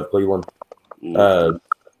coach of Cleveland?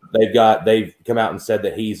 They've come out and said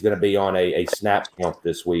that he's going to be on a snap count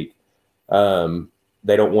this week. They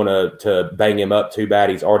don't want to bang him up too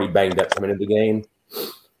bad. He's already banged up coming into the game.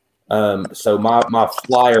 So my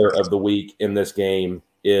flyer of the week in this game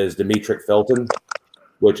is Demetric Felton,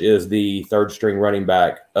 which is the third string running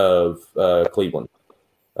back of Cleveland.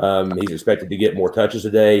 He's expected to get more touches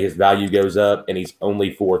today. His value goes up, and he's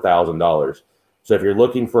only $4,000. So if you're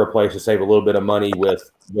looking for a place to save a little bit of money with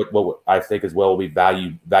what I think as well will be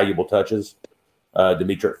valuable touches,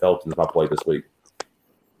 Demetric Felton's my play this week.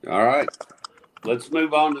 All right. Let's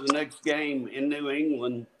move on to the next game in New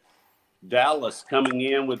England. Dallas coming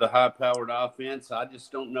in with a high-powered offense. I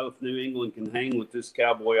just don't know if New England can hang with this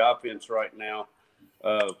Cowboy offense right now.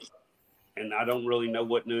 And I don't really know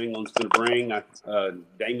what New England's going to bring.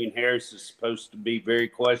 Damian Harris is supposed to be very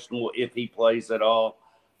questionable if he plays at all.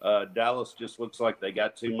 Dallas just looks like they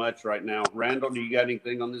got too much right now. Randall, do you got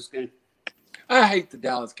anything on this game? I hate the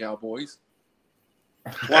Dallas Cowboys.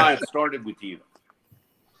 Why it started with you?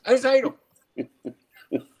 I just hate them.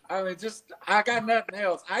 I mean, I got nothing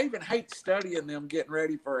else. I even hate studying them getting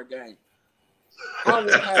ready for a game. I will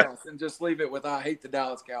pass and just leave it with I hate the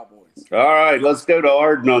Dallas Cowboys. All right, let's go to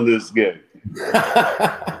Arden on this game.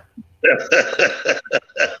 I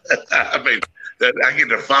mean, I get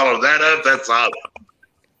to follow that up. That's awesome.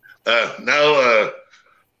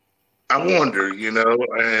 I wonder,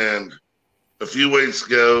 and a few weeks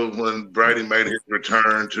ago when Brady made his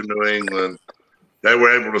return to New England, they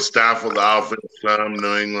were able to stifle the offense some,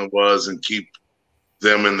 New England was, and keep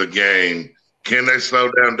them in the game. Can they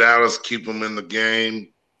slow down Dallas, keep them in the game?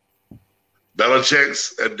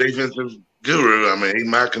 Belichick's a defensive guru. I mean, he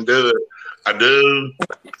might can do it. I do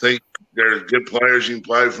think there's good players you can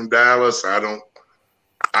play from Dallas. I'm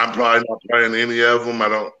probably not playing any of them. I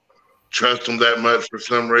don't trust them that much for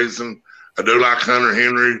some reason. I do like Hunter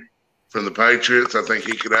Henry from the Patriots. I think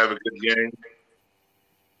he could have a good game.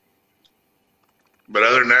 But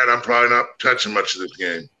other than that, I'm probably not touching much of this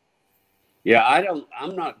game. Yeah,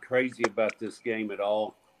 I'm not crazy about this game at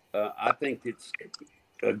all. I think it's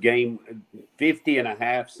a game.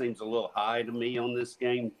 50.5 seems a little high to me on this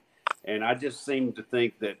game. And I just seem to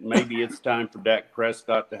think that maybe it's time for Dak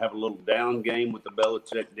Prescott to have a little down game with the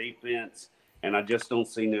Belichick defense. And I just don't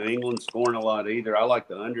see New England scoring a lot either. I like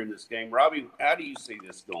the under in this game. Robbie, how do you see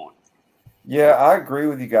this going? Yeah, I agree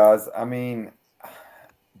with you guys. I mean,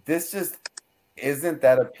 this just isn't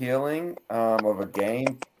that appealing of a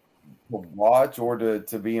game to watch or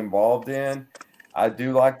to be involved in. I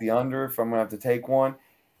do like the under if I'm going to have to take one.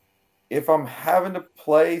 If I'm having to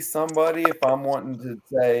play somebody, if I'm wanting to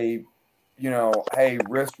say, hey,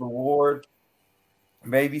 risk reward,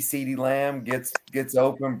 maybe CeeDee Lamb gets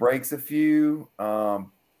open, breaks a few,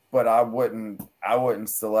 but I wouldn't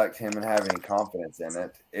select him and have any confidence in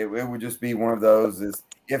it. It would just be one of those is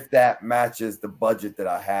if that matches the budget that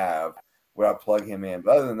I have, would I plug him in?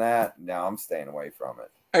 But other than that, no, I'm staying away from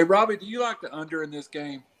it. Hey, Robbie, do you like the under in this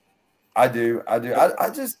game? I do.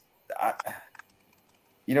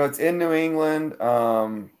 It's in New England.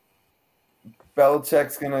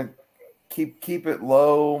 Belichick's gonna keep it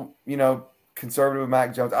low. Conservative with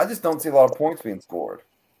Mac Jones. I just don't see a lot of points being scored.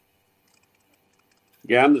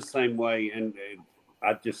 Yeah, I'm the same way, and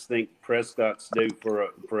I just think Prescott's due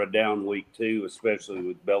for a down week too, especially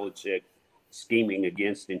with Belichick scheming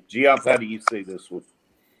against him. Geoff, how do you see this one?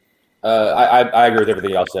 I agree with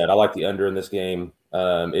everything y'all said. I like the under in this game.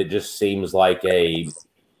 It just seems like a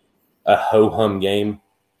ho hum game.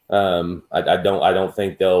 I don't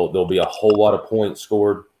think there'll be a whole lot of points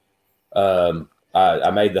scored.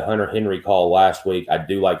 I made the Hunter Henry call last week. I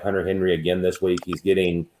do like Hunter Henry again this week. He's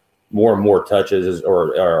getting more and more touches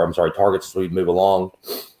targets as we move along.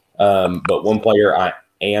 But one player I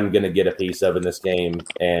am going to get a piece of in this game,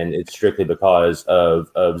 and it's strictly because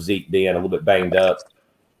of Zeke being a little bit banged up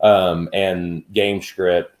and game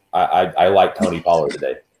script. I like Tony Pollard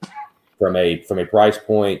today. From a price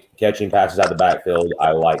point, catching passes out the backfield,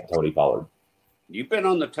 I like Tony Pollard. You've been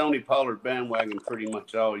on the Tony Pollard bandwagon pretty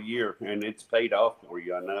much all year, and it's paid off for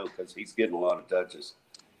you, I know, because he's getting a lot of touches.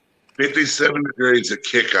 57 degrees at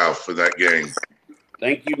kickoff for that game.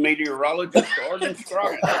 Thank you, meteorologist Arden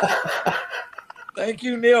Strong. Thank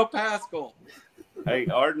you, Neil Pascal. Hey,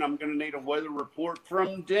 Arden, I'm going to need a weather report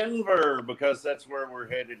from Denver because that's where we're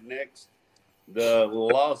headed next. The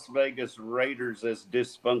Las Vegas Raiders, as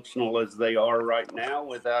dysfunctional as they are right now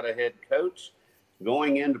without a head coach,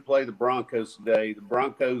 going in to play the Broncos today. The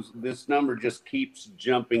Broncos, this number just keeps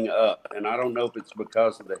jumping up, and I don't know if it's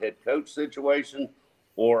because of the head coach situation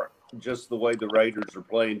or just the way the Raiders are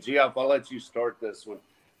playing. Geoff, I'll let you start this one.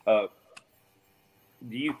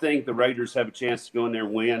 Do you think the Raiders have a chance to go in there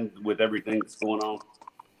and win with everything that's going on?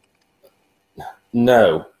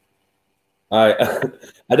 No. I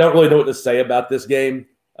don't really know what to say about this game.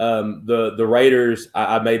 The Raiders,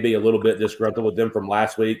 I may be a little bit disgruntled with them from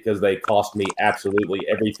last week because they cost me absolutely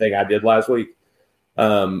everything I did last week.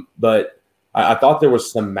 But I thought there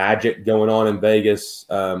was some magic going on in Vegas.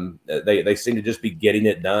 They seem to just be getting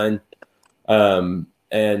it done.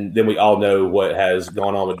 And then we all know what has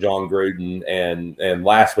gone on with John Gruden. And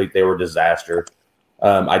last week they were a disaster.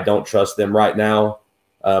 I don't trust them right now.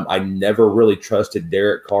 I never really trusted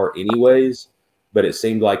Derek Carr anyways, but it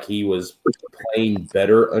seemed like he was playing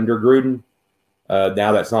better under Gruden.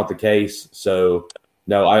 Now that's not the case. So,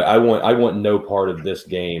 no, I want no part of this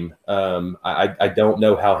game. I don't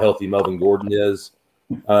know how healthy Melvin Gordon is.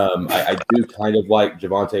 I do kind of like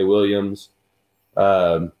Javonte Williams.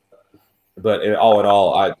 But all in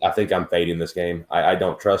all, I think I'm fading this game. I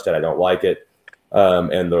don't trust it. I don't like it.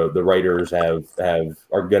 And the Raiders are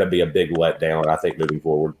going to be a big letdown, I think, moving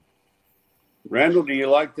forward. Randall, do you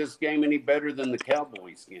like this game any better than the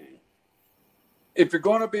Cowboys game? If you're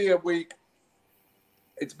going to be a week,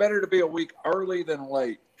 it's better to be a week early than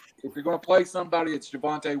late. If you're going to play somebody, it's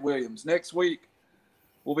Javonte Williams. Next week,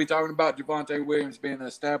 we'll be talking about Javonte Williams being an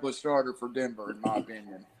established starter for Denver, in my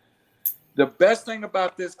opinion. The best thing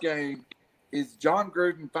about this game is John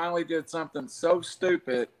Gruden finally did something so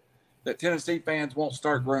stupid that Tennessee fans won't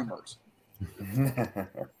start rumors.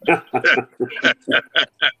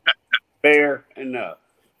 Fair enough.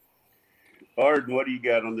 Arden, what do you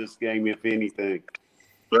got on this game, if anything?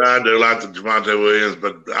 But I do like the Javonte Williams.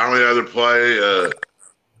 But the only other play,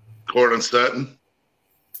 Cortland Sutton.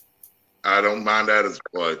 I don't mind that as a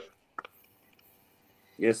play.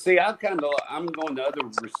 Yeah, see, I'm going the other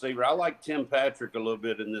receiver. I like Tim Patrick a little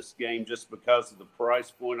bit in this game just because of the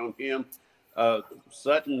price point on him.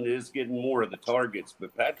 Sutton is getting more of the targets,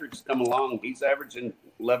 but Patrick's come along. He's averaging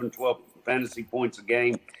 11, 12 fantasy points a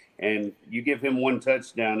game, and you give him one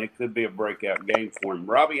touchdown, it could be a breakout game for him.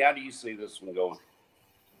 Robbie, how do you see this one going?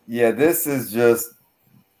 Yeah, this is just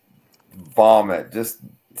vomit.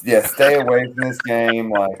 Stay away from this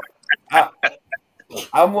game. Like,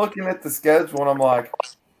 I'm looking at the schedule and I'm like,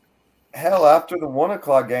 hell, after the 1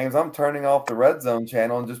 o'clock games, I'm turning off the Red Zone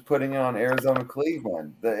channel and just putting it on Arizona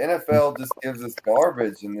Cleveland. The NFL just gives us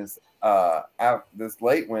garbage in this this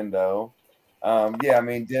late window. Yeah, I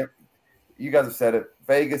mean, you guys have said it.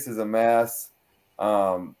 Vegas is a mess.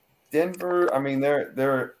 Denver, I mean,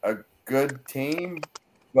 they're a good team,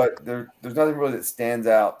 but there's nothing really that stands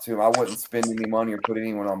out to them. I wouldn't spend any money or put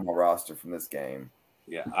anyone on my roster from this game.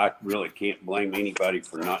 Yeah, I really can't blame anybody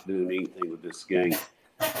for not doing anything with this game.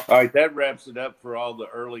 All right, that wraps it up for all the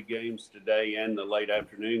early games today and the late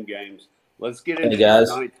afternoon games. Let's get into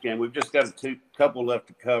tonight's game. We've just got a couple left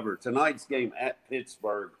to cover. Tonight's game at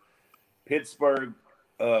Pittsburgh. Pittsburgh,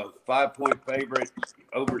 5-point favorite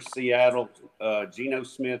over Seattle. Geno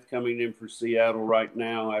Smith coming in for Seattle right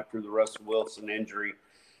now after the Russell Wilson injury.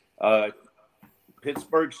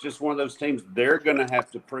 Pittsburgh's just one of those teams. They're going to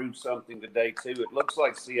have to prove something today, too. It looks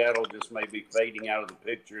like Seattle just may be fading out of the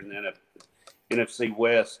picture in the NFC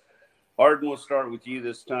West. Arden, we'll start with you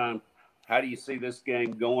this time. How do you see this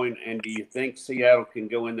game going, and do you think Seattle can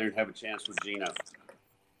go in there and have a chance with Geno?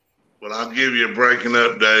 Well, I'll give you a breaking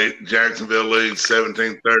update. Jacksonville leads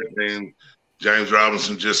 17-13. James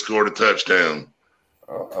Robinson just scored a touchdown.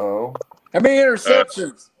 Uh-oh. How many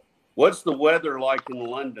interceptions? What's the weather like in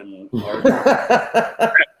London, Arden?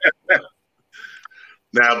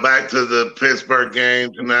 Now, back to the Pittsburgh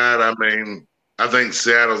game tonight. I mean, I think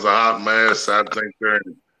Seattle's a hot mess. I think they're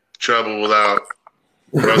in trouble without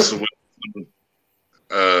Russell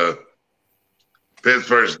Wilson.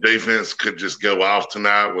 Pittsburgh's defense could just go off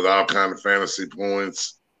tonight with all kind of fantasy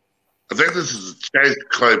points. I think this is a Chase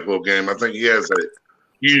Claypool game. I think he has a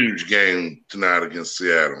huge game tonight against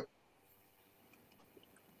Seattle.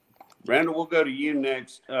 Randall, we'll go to you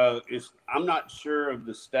next. I'm not sure of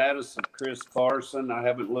the status of Chris Carson. I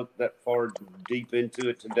haven't looked that far deep into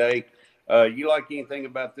it today. You like anything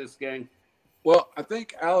about this game? Well, I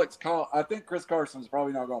think Chris Carson's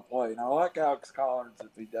probably not going to play. And I like Alex Collins if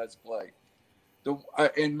he does play.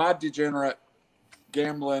 In my degenerate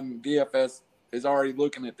gambling, DFS is already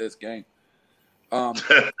looking at this game. I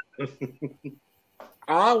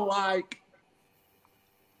like,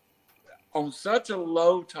 on such a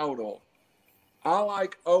low total, I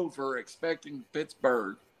like over expecting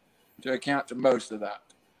Pittsburgh to account to most of that.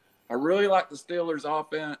 I really like the Steelers'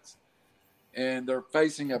 offense, and they're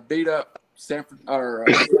facing a beat-up Seattle.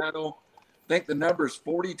 I think the number is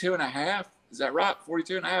 42.5. Is that right?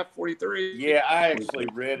 42.5, 43? Yeah, I actually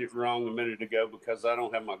read it wrong a minute ago because I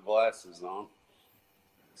don't have my glasses on.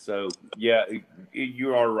 So, yeah,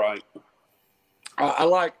 you are right. I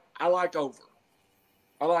like over.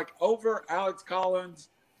 I like over Alex Collins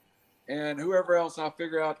and whoever else I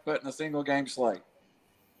figure out to put in a single game slate.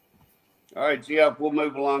 All right, Jeff, we'll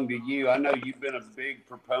move along to you. I know you've been a big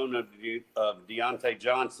proponent of Deontay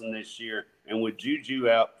Johnson this year, and with Juju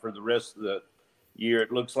out for the rest of the year,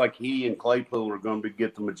 it looks like he and Claypool are going to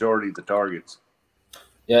get the majority of the targets.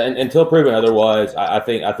 Yeah, and until proven otherwise, I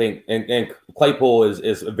think, and Claypool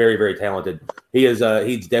is very, very talented. He's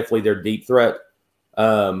definitely their deep threat.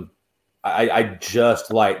 I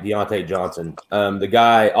just like Deontay Johnson. The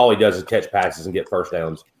guy, all he does is catch passes and get first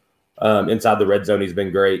downs. Inside the red zone, he's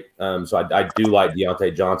been great. So I do like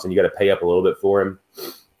Deontay Johnson. You got to pay up a little bit for him.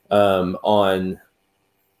 On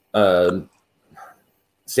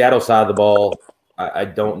Seattle side of the ball, I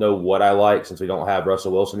don't know what I like since we don't have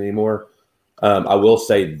Russell Wilson anymore. I will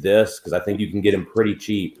say this because I think you can get him pretty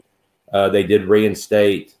cheap. They did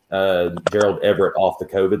reinstate Gerald Everett off the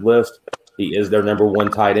COVID list. He is their number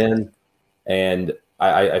one tight end. And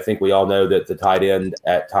I think we all know that the tight end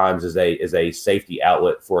at times is a safety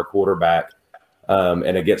outlet for a quarterback.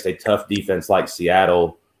 And against a tough defense like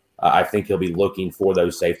Seattle, I think he'll be looking for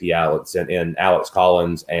those safety outlets in Alex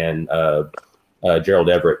Collins and Gerald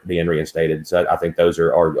Everett being reinstated. So I think those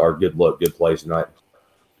are good plays tonight.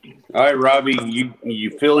 All right, Robbie,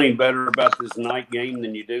 you feeling better about this night game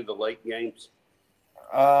than you do the late games?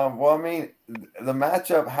 Well, I mean, the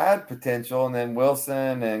matchup had potential, and then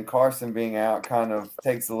Wilson and Carson being out kind of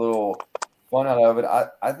takes a little fun out of it.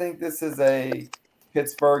 I think this is a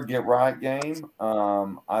Pittsburgh get right game.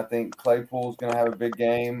 I think Claypool's going to have a big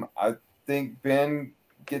game. I think Ben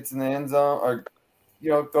gets in the end zone or,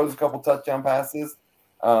 throws a couple touchdown passes.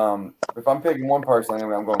 If I'm picking one person,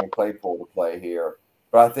 I'm going with Claypool to play here.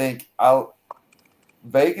 But I think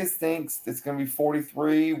Vegas thinks it's going to be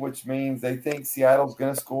 43, which means they think Seattle's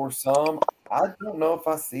going to score some. I don't know if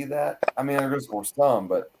I see that. I mean, they're going to score some,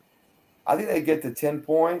 but I think they get to 10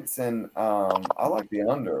 points, and I like the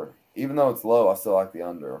under. Even though it's low, I still like the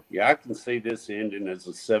under. Yeah, I can see this ending as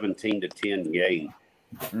a 17-10 game.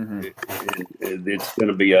 Mm-hmm. It's going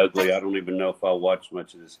to be ugly. I don't even know if I'll watch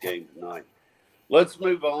much of this game tonight. Let's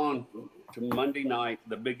move on to Monday night,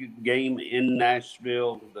 the big game in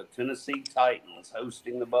Nashville, the Tennessee Titans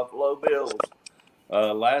hosting the Buffalo Bills.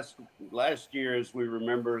 Last year, as we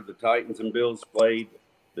remember, the Titans and Bills played.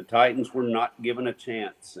 The Titans were not given a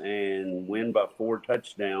chance and win by 4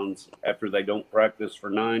 touchdowns after they don't practice for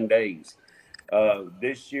 9 days.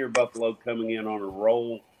 This year, Buffalo coming in on a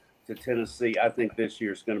roll to Tennessee. I think this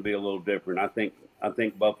year is going to be a little different. I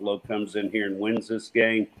think Buffalo comes in here and wins this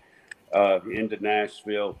game into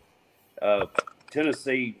Nashville.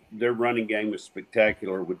 Tennessee, their running game is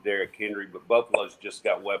spectacular with Derrick Henry, but Buffalo's just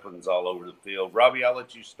got weapons all over the field. Robbie, I'll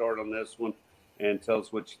let you start on this one and tell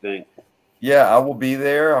us what you think. Yeah, I will be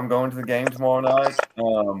there. I'm going to the game tomorrow night.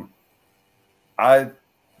 I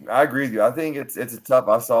agree with you. I think it's a tough.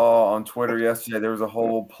 I saw on Twitter yesterday there was a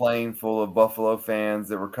whole plane full of Buffalo fans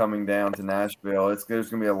that were coming down to Nashville. There's going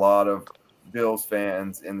to be a lot of Bills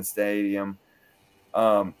fans in the stadium.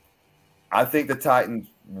 I think the Titans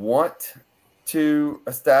want to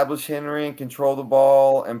establish Henry and control the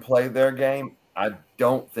ball and play their game. I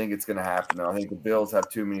don't think it's going to happen, though. I think the Bills have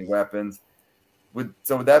too many weapons. With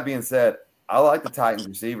that being said, I like the Titans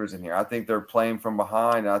receivers in here. I think they're playing from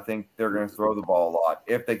behind, and I think they're going to throw the ball a lot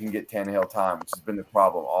if they can get Tannehill time, which has been the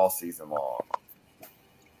problem all season long.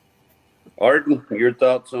 Arden, your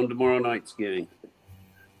thoughts on tomorrow night's game?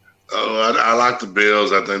 Oh, I like the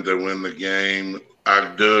Bills. I think they win the game.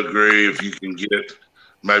 I do agree if you can get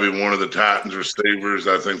maybe one of the Titans receivers,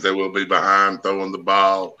 I think they will be behind throwing the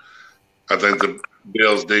ball. I think the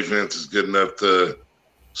Bills defense is good enough to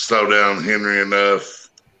slow down Henry enough.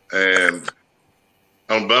 And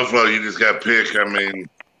on Buffalo, you just got to pick. I mean,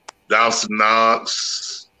 Dawson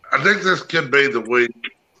Knox. I think this could be the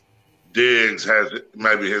week Diggs has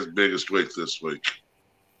maybe his biggest week this week.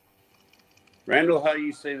 Randall, how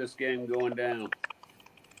you see this game going down?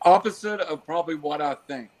 Opposite of probably what I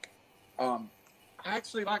think. I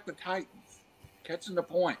actually like the Titans catching the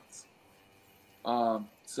points.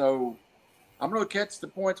 So I'm going to catch the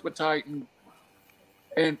points with Titans.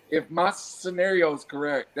 And if my scenario is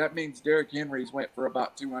correct, that means Derrick Henry's went for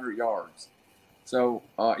about 200 yards. So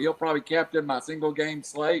he'll probably captain my single game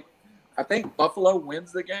slate. I think Buffalo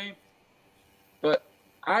wins the game, but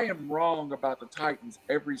I am wrong about the Titans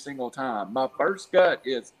every single time. My first gut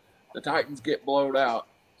is the Titans get blowed out.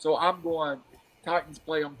 So I'm going Titans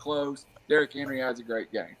play them close. Derrick Henry has a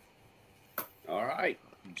great game. All right.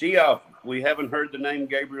 Geoff, we haven't heard the name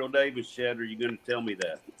Gabriel Davis yet. Are you going to tell me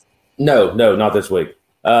that? No, not this week.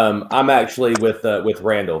 I'm actually with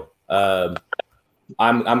Randall. I'm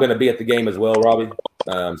going to be at the game as well, Robbie.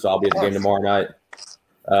 So I'll be at the game tomorrow night.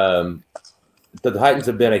 The Titans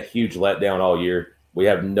have been a huge letdown all year. We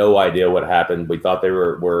have no idea what happened. We thought they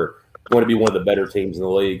were going to be one of the better teams in the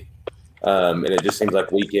league. And it just seems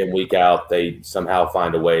like week in, week out, they somehow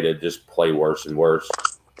find a way to just play worse and worse.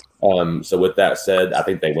 So with that said, I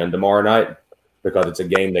think they win tomorrow night because it's a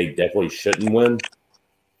game they definitely shouldn't win.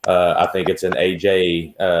 I think it's an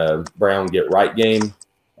A.J. Brown get right game.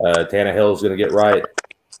 Tannehill is going to get right.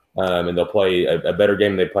 And they'll play a better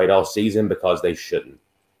game than they played all season because they shouldn't.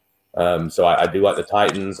 So I do like the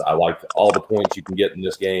Titans. I like all the points you can get in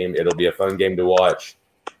this game. It'll be a fun game to watch.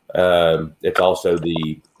 It's also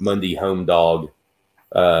the Monday home dog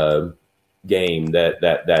game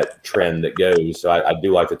that trend that goes. So I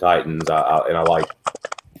do like the Titans, and I like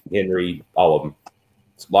Henry, all of them.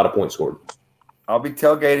 It's a lot of points scored. I'll be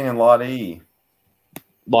tailgating in Lot E.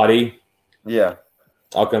 Lot E? Yeah.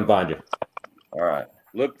 I'll come find you. All right.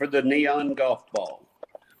 Look for the neon golf ball.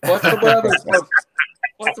 What's the weather?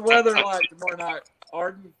 What's the weather like tomorrow night,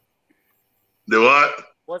 Arden? Do what?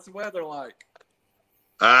 What's the weather like?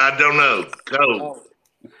 I don't know. Cold.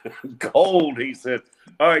 Oh, Cold, he said.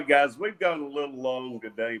 All right, guys, we've gone a little long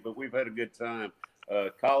today, but we've had a good time.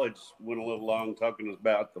 College went a little long talking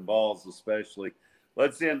about the balls especially.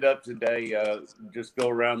 Let's end up today. Just go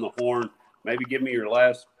around the horn. Maybe give me your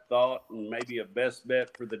last thought and maybe a best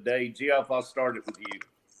bet for the day. Geoff, I'll start it with you.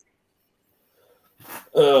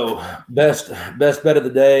 Oh, best bet of the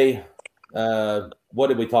day. what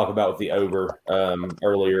did we talk about with the over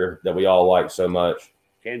earlier that we all like so much?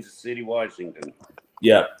 Kansas City, Washington.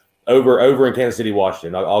 Yeah, over in Kansas City,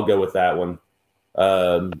 Washington. I'll go with that one.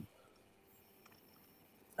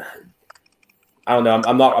 I don't know.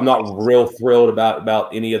 I'm not real thrilled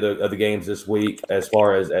about any of the games this week as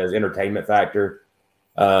far as entertainment factor.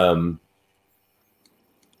 I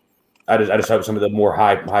just hope some of the more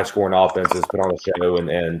high scoring offenses put on a show,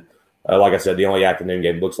 and like I said, the only afternoon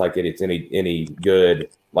game looks like it's any good.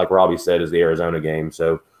 Like Robbie said, is the Arizona game.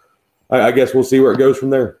 So I guess we'll see where it goes from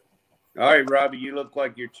there. All right, Robbie, you look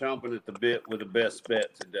like you're chomping at the bit with the best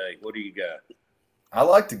bet today. What do you got? I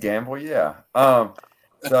like to gamble, yeah.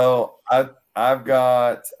 So I've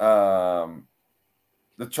got the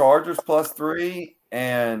Chargers +3,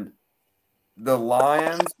 and the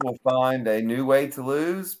Lions will find a new way to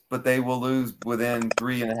lose, but they will lose within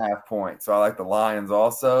 3.5 points. So I like the Lions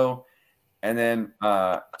also. And then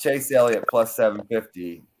Chase Elliott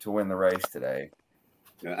 +750 to win the race today.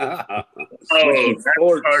 Switching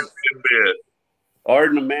sports. NASCAR tidbit.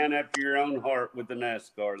 Arden, a man after your own heart with the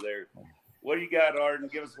NASCAR there. What do you got, Arden?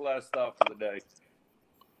 Give us the last thought for the day.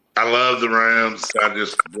 I love the Rams. I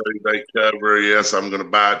just believe they cover. Yes, I'm going to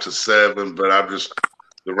buy it to 7, but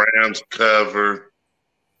the Rams cover.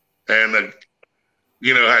 And, hey,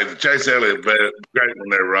 the Chase Elliott bet, great one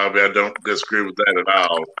there, Robbie. I don't disagree with that at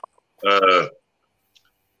all.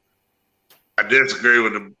 I disagree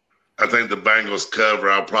with I think the Bengals cover.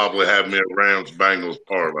 I'll probably have me a Rams-Bengals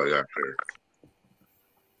parlay out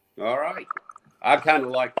there. All right. I kind of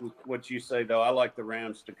like what you say, though. I like the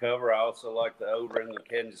Rams to cover. I also like the over in the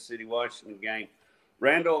Kansas City, Washington game.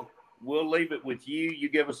 Randall, we'll leave it with you. You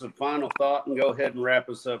give us a final thought and go ahead and wrap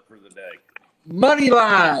us up for the day. Money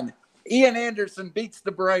line. Ian Anderson beats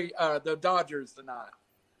the Dodgers tonight.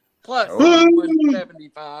 Plus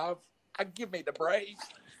 175. Give me the Braves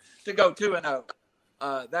to go 2-0.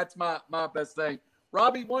 That's my best thing.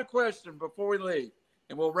 Robbie, one question before we leave,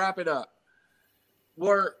 and we'll wrap it up.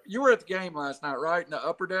 You were at the game last night, right? In the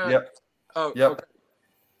upper deck? Yep. Oh, yep. Okay.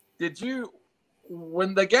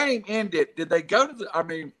 When the game ended, did they go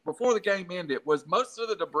to before the game ended, was most of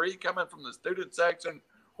the debris coming from the student section,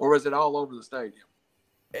 or was it all over the stadium?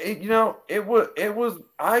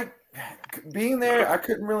 Being there, I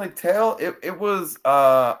couldn't really tell. It was,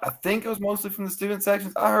 I think it was mostly from the student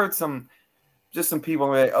sections. I heard some people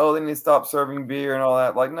like, oh, they need to stop serving beer and all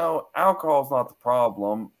that. Like, no, alcohol's not the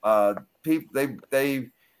problem. People, they've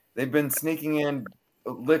been sneaking in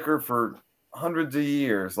liquor for hundreds of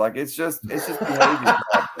years. Like, it's just behavior problem.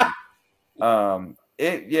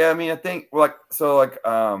 I think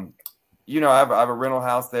I have a rental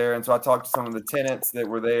house there, and so I talked to some of the tenants that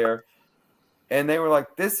were there, and they were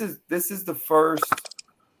like, this is the first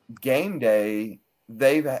game day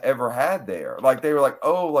they've ever had there. Like, they were like,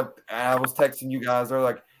 oh, like, I was texting you guys, they're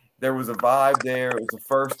like, there was a vibe there. It was the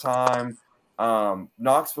first time.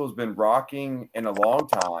 Knoxville's been rocking in a long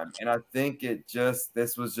time, and I think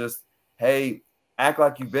this was just, hey, act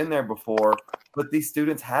like you've been there before, but these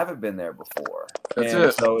students haven't been there before.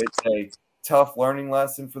 So it's a tough learning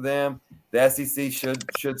lesson for them. The SEC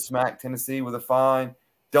should smack Tennessee with a fine.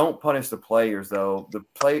 Don't punish the players, though.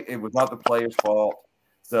 It was not the players' fault.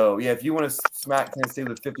 So yeah, if you want to smack Tennessee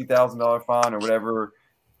with a $50,000 fine or whatever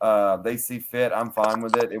they see fit, I'm fine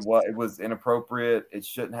with it. It was inappropriate. It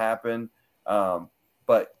shouldn't happen.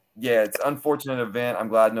 But yeah, it's an unfortunate event. I'm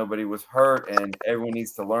glad nobody was hurt, and everyone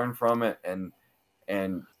needs to learn from it and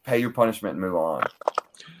pay your punishment and move on.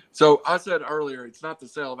 So I said earlier, it's not the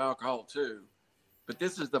sale of alcohol too, but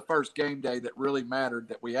this is the first game day that really mattered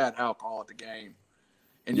that we had alcohol at the game.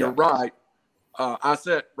 And You're right. I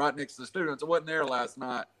sat right next to the students. I wasn't there last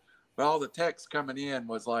night, but all the text coming in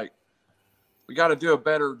was like, we got to do a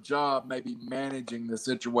better job maybe managing the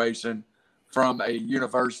situation from a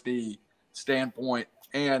university standpoint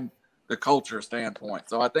and the culture standpoint.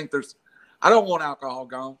 So I think I don't want alcohol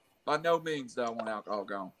gone. By no means do I want alcohol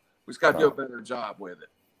gone. We just got to do a better job with it.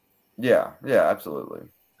 Yeah, absolutely.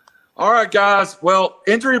 All right, guys. Well,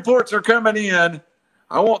 injury reports are coming in.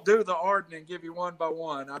 I won't do the Arden and give you one by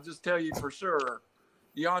one. I'll just tell you for sure,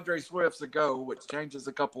 DeAndre Swift's a go, which changes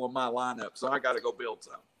a couple of my lineups. So I got to go build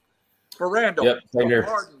some. For Randall, for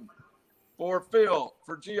Arden, for Phil,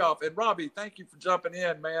 for Geoff, and Robbie, thank you for jumping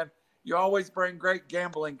in, man. You always bring great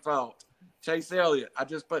gambling thought. Chase Elliott, I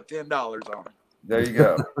just put $10 on it. There you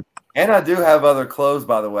go. And I do have other clothes,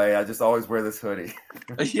 by the way. I just always wear this hoodie.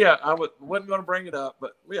 Yeah, I wasn't going to bring it up,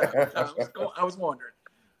 but yeah, I was wondering.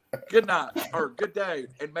 Good night or good day,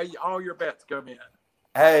 and may all your bets come in.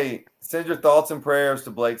 Hey, send your thoughts and prayers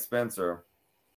to Blake Spencer.